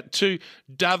look at that too,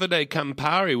 Davide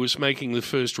Campari was making the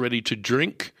first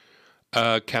ready-to-drink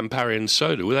Campari and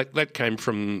soda. That came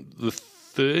from the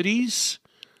 30s?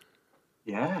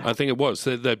 Yeah. I think it was.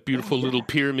 That beautiful little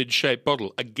pyramid-shaped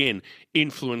bottle. Again,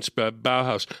 influenced by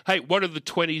Bauhaus. Hey, what did the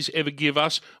 20s ever give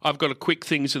us? I've got a quick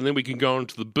things, and then we can go on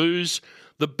to the booze.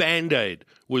 The Band-Aid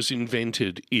was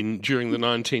invented during the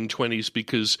 1920s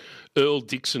because Earl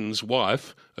Dixon's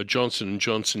wife, a Johnson &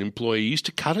 Johnson employee, used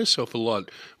to cut herself a lot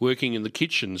working in the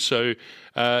kitchen. So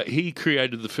he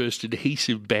created the first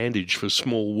adhesive bandage for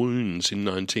small wounds in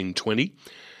 1920.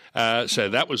 So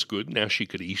that was good. Now she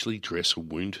could easily dress a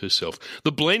wound herself.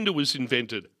 The blender was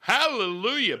invented.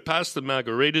 Hallelujah! Past the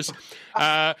margaritas.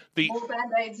 More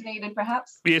Band-Aids needed,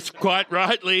 perhaps? Yes, quite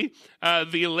rightly.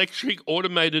 The electric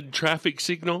automated traffic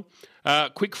signal.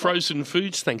 Quick frozen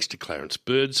foods, thanks to Clarence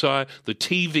Birdseye. The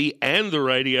TV and the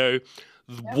radio.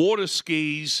 The water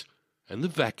skis and the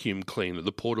vacuum cleaner,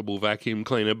 the portable vacuum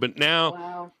cleaner. But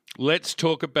now let's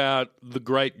talk about the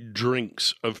great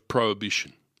drinks of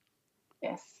Prohibition.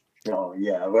 Yes. Oh,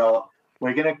 yeah. Well,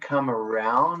 we're going to come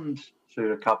around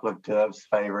to a couple of Derv's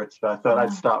favourites, but I thought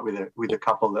I'd start with a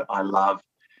couple that I love.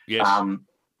 Yes.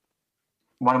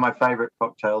 One of my favourite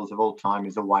cocktails of all time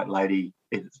is a White Lady.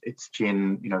 It's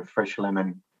gin, fresh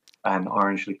lemon and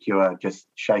orange liqueur, just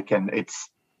shaken.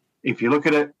 If you look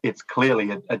at it, it's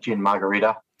clearly a gin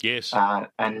margarita. Yes.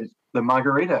 And the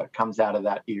margarita comes out of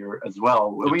that era as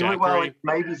well. It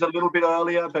maybe it's a little bit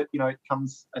earlier, but it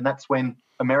comes, and that's when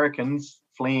Americans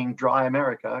fleeing dry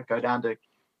America go down to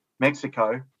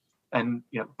Mexico and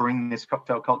bring this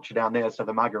cocktail culture down there. So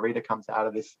the margarita comes out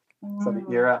of this sort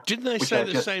of era. Didn't they say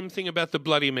the same thing about the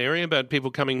Bloody Mary, about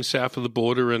people coming south of the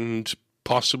border, and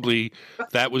possibly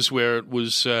that was where it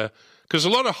was? Because a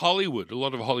lot of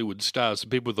Hollywood stars, the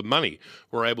people with the money,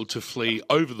 were able to flee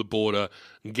over the border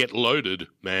and get loaded,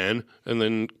 and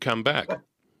then come back.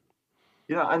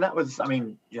 And that was,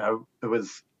 there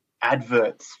was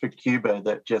adverts for Cuba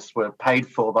that just were paid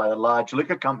for by the large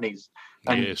liquor companies.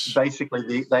 And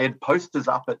basically they had posters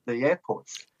up at the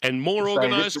airports. And more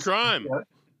organised crime.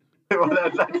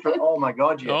 Oh, my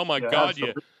God, yeah. Oh, my God,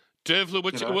 yeah.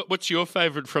 Dervla, what's your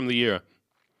favourite from the era?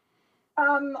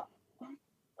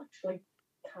 Actually,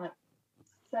 can't.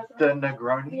 The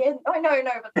Negroni? Yeah, I know,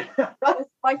 but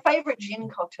my favourite gin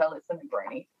cocktail is the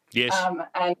Negroni. Yes.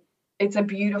 And it's a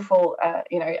beautiful,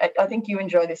 I think you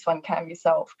enjoy this one, Cam,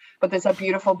 yourself, but there's a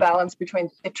beautiful balance between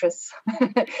citrus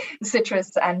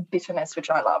and bitterness, which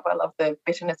I love. I love the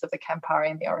bitterness of the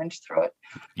Campari and the orange through it.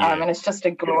 And it's just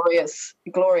a glorious,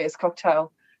 glorious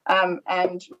cocktail. And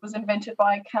it was invented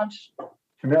by Count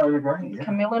Camillo Negroni. Yeah.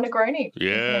 Camillo Negroni.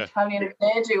 Yeah. An Italian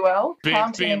ne'er-do-well.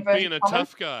 Being a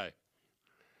tough guy.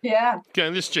 Yeah. Okay,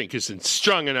 this drink isn't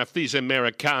strong enough. These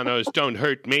Americanos don't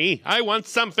hurt me. I want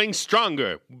something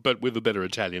stronger, but with a better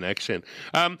Italian accent.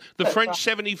 The French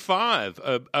 75,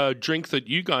 a drink that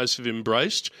you guys have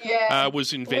embraced,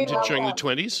 was invented during the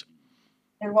 20s.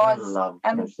 It was. I love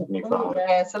French 75.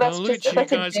 Yeah, so that's look at you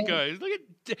guys go. Look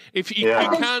at, if you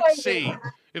can't see,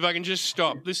 if I can just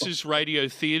stop. This is radio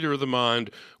theatre of the mind.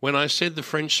 When I said the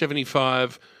French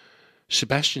 75,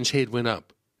 Sebastian's head went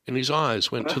up. And his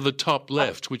eyes went to the top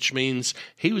left, which means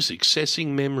he was accessing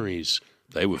memories.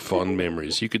 They were fond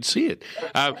memories. You could see it.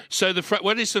 So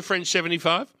what is the French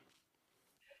 75?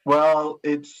 Well,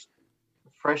 it's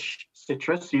fresh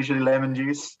citrus, usually lemon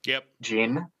juice,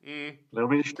 gin, a little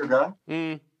bit of sugar,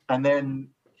 and then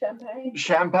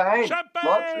champagne. Lots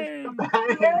of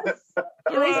champagne. Yes.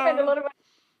 We spend a lot of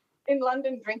in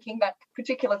London drinking that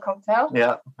particular cocktail.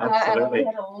 Yeah, absolutely. And we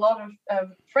had a lot of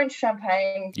French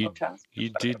champagne cocktails.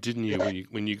 You did, didn't you,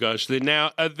 when you guys there?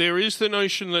 Now, there is the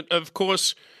notion that, of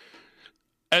course,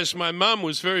 as my mum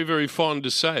was very, very fond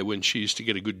to say when she used to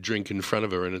get a good drink in front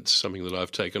of her, and it's something that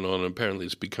I've taken on, and apparently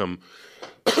it's become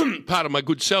part of my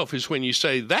good self, is when you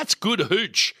say, that's good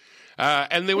hooch.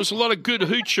 And there was a lot of good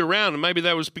hooch around, and maybe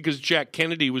that was because Jack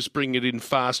Kennedy was bringing it in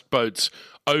fast boats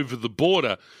over the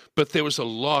border, but there was a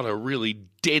lot of really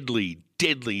deadly,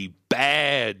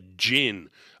 bad gin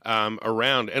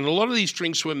around. And a lot of these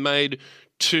drinks were made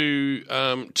to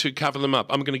cover them up.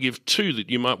 I'm going to give two that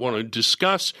you might want to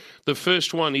discuss. The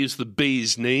first one is the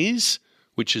bee's knees,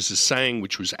 which is a saying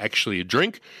which was actually a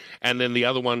drink. And then the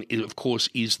other one, of course,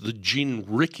 is the gin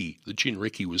ricky. The gin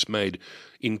ricky was made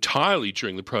entirely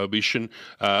during the Prohibition,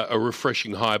 a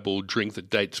refreshing highball drink that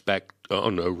dates back,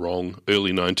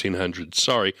 early 1900s,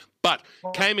 sorry, but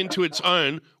came into its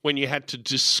own when you had to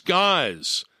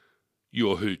disguise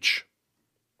your hooch.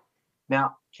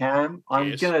 Now, Cam,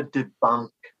 I'm going to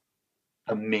debunk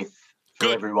a myth for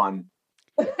everyone.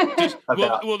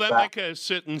 Will that make a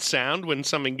certain sound when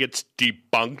something gets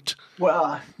debunked?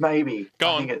 Well, maybe. Go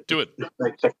on, do it.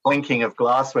 The clinking of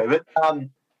glassware. But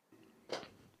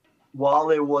while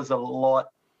there was a lot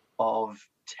of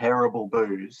terrible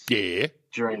booze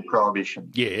during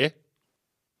Prohibition,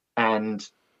 and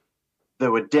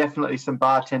there were definitely some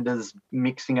bartenders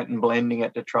mixing it and blending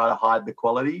it to try to hide the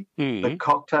quality, the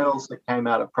cocktails that came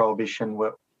out of Prohibition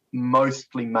were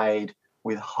mostly made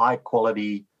with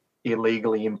high-quality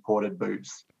illegally imported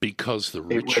booze. Because the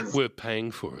rich were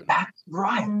paying for it. That's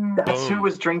right. That's who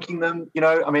was drinking them. You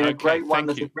know, I mean, a great one.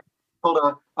 There's a drink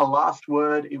called a Last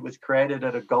Word. It was created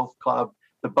at a golf club.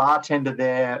 The bartender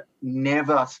there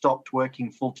never stopped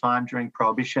working full-time during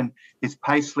Prohibition. His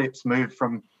pay slips moved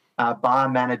from bar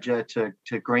manager to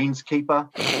greenskeeper.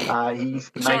 He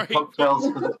used to make cocktails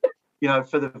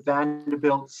for the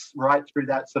Vanderbilts right through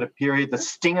that sort of period. The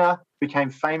Stinger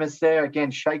became famous there, again,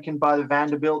 shaken by the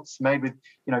Vanderbilts, made with,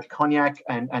 cognac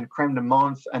and creme de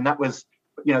menthe. And that was,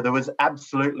 there was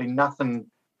absolutely nothing,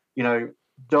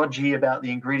 dodgy about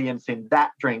the ingredients in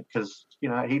that drink because,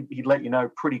 he'd let you know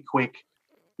pretty quick,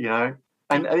 And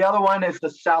the other one is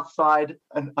the Southside,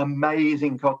 an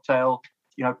amazing cocktail,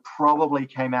 probably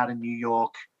came out in New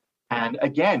York. And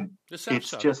again,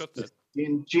 it's just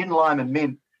gin, lime and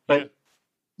mint. But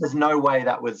there's no way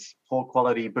that was poor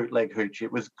quality bootleg hooch.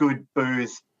 It was good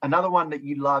booze. Another one that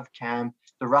you love, Cam,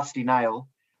 the Rusty Nail.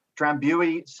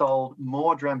 Drambuie sold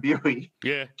more Drambuie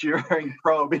during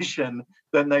Prohibition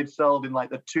than they'd sold in like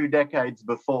the 2 decades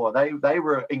before. They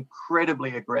were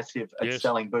incredibly aggressive at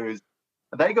selling booze.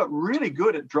 They got really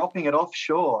good at dropping it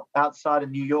offshore outside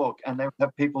of New York, and they would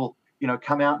have people,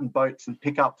 come out in boats and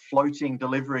pick up floating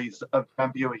deliveries of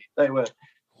Drambuie. They were,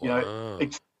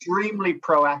 extremely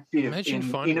proactive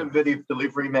in innovative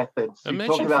delivery methods. You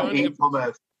talk about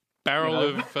e-commerce. Barrel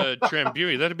of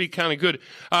Drambuie. That'd be kind of good.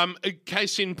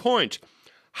 Case in point,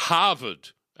 Harvard,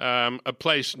 a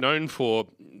place known for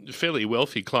fairly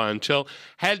wealthy clientele,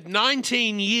 had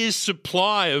 19 years'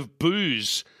 supply of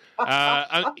booze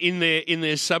in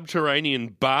their subterranean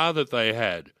bar that they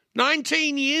had.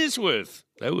 19 years worth.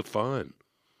 They were fine.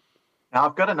 Now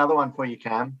I've got another one for you,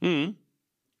 Cam.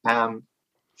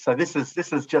 So this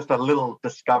is just a little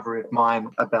discovery of mine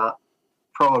about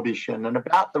Prohibition and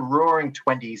about the Roaring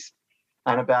 '20s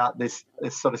and about this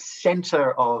sort of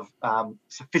centre of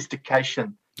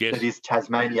sophistication that is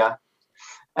Tasmania.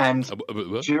 And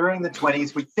during the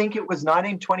 '20s, we think it was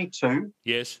 1922.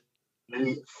 Yes.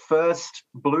 The first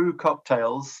blue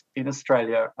cocktails in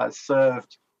Australia are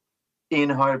served in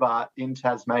Hobart, in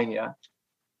Tasmania.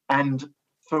 And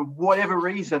for whatever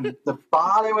reason, the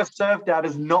bar they were served at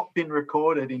has not been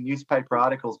recorded in newspaper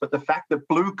articles. But the fact that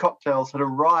blue cocktails had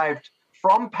arrived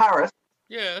from Paris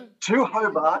to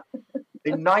Hobart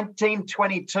in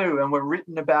 1922 and were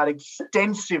written about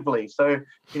extensively. So,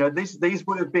 these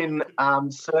would have been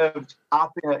served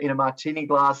up in a martini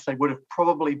glass. They would have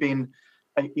probably been,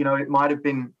 it might have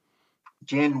been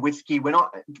gin, whiskey. We're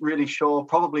not really sure.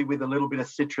 Probably with a little bit of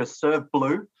citrus, served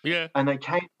blue. Yeah. And they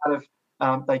came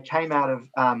out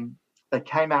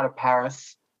of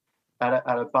Paris at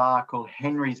a bar called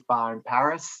Henry's Bar in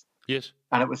Paris. Yes.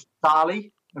 And it was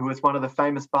Charlie, who was one of the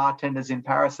famous bartenders in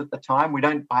Paris at the time.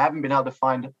 I haven't been able to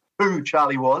find who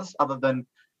Charlie was, other than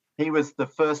he was the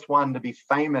first one to be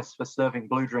famous for serving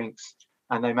blue drinks.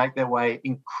 And they make their way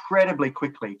incredibly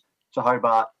quickly to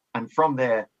Hobart, and from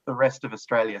there, the rest of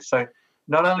Australia. So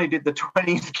not only did the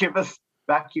 20s give us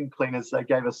vacuum cleaners, they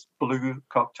gave us blue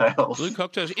cocktails. Blue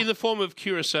cocktails in the form of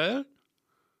Curacao?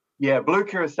 Yeah, blue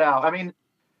Curacao. I mean,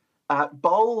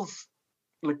 Bowles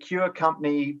Liqueur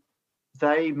Company,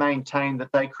 they maintain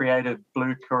that they created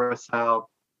blue Curacao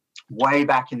way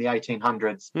back in the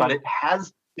 1800s, but it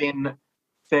has been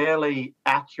fairly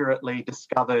accurately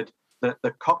discovered that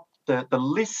the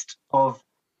list of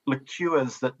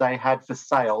liqueurs that they had for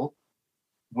sale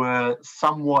were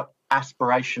somewhat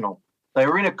aspirational. They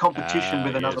were in a competition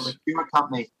with another liqueur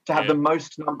company to have the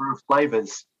most number of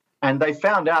flavours, and they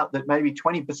found out that maybe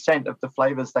 20% of the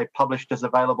flavours they published as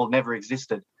available never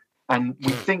existed. And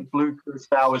we think blue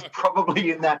curacao is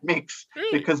probably in that mix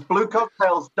because blue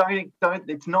cocktails don't.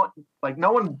 It's not like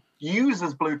no one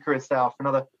uses blue curacao for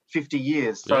another 50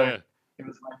 years. So it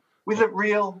was like, was it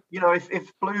real? You know,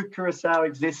 if blue curacao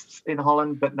exists in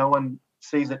Holland but no one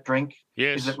sees it drink,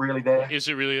 is it really there? Is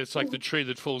it really? It's like the tree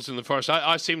that falls in the forest.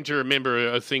 I seem to remember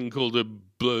a thing called a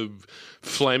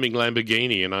flaming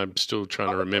Lamborghini, and I'm still trying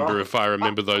to remember if I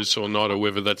remember those or not, or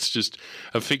whether that's just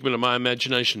a figment of my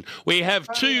imagination. We have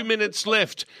 2 minutes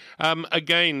left.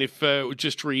 Again, if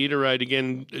just reiterate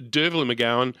again, Dervla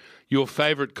McGowan, your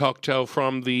favourite cocktail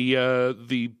from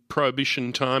the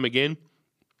Prohibition time again?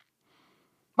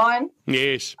 Mine?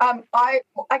 Yes.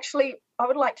 I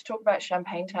would like to talk about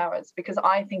Champagne Towers because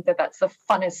I think that that's the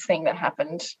funnest thing that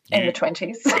happened in the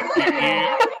 20s.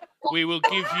 We will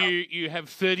give you have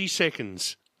 30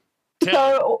 seconds.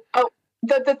 So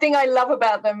the thing I love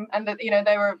about them, and that, you know,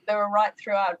 they were right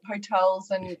throughout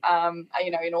hotels and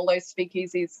you know, in all those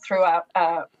speakeasies throughout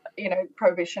you know,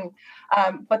 Prohibition.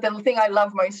 But the thing I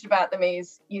love most about them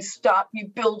is you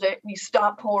build it, you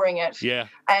start pouring it,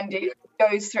 and it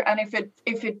goes through. And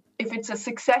if it's a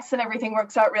success and everything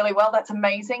works out really well, that's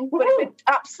amazing. But if it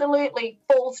absolutely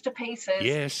falls to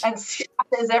pieces and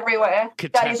shatters everywhere,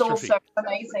 that is also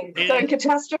amazing. So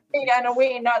catastrophe and a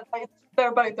win,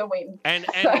 they're both a win.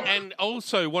 And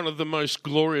also one of the most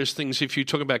glorious things, if you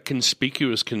talk about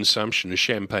conspicuous consumption, a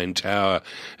Champagne Tower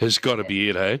has got to be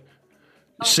it, eh?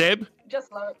 Seb?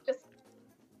 Just love it.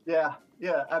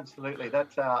 Yeah, absolutely.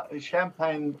 That's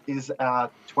champagne is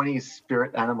our 20s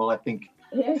spirit animal, I think,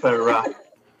 for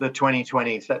the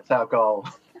 2020s. That's our goal.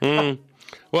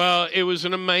 Well, it was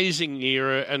an amazing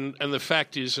era, and the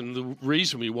fact is, and the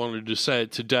reason we wanted to say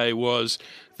it today was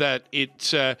that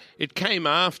it came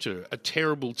after a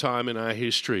terrible time in our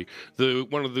history,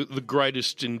 one of the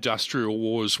greatest industrial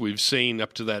wars we've seen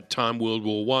up to that time, World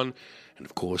War I, and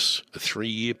of course a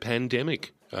 3-year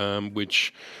pandemic,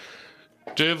 which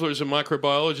Dervla, as a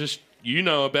microbiologist, you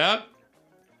know about.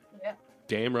 Yeah.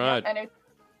 Damn right. And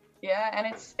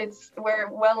it's we're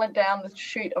well down the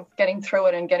chute of getting through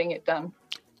it and getting it done.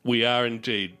 We are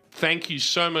indeed. Thank you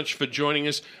so much for joining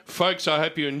us. Folks, I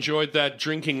hope you enjoyed that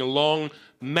drinking along.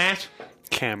 Matt.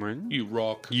 Cameron. You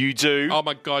rock. You do. Oh,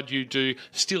 my God, you do.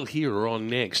 Still here or on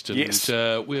next. And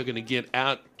we're going to get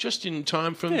out just in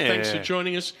time for them. Yeah. Thanks for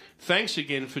joining us. Thanks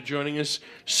again for joining us.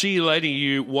 See you later,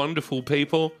 you wonderful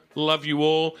people. Love you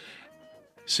all.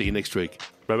 See you next week.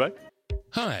 Bye-bye.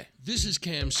 Hi, this is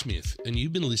Cam Smith, and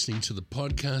you've been listening to the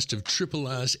podcast of Triple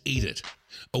R's Eat It,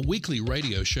 a weekly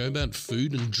radio show about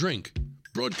food and drink,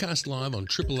 broadcast live on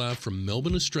Triple R from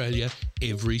Melbourne, Australia,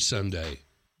 every Sunday.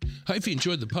 Hope you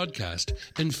enjoyed the podcast,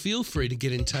 and feel free to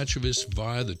get in touch with us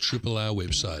via the Triple R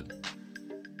website.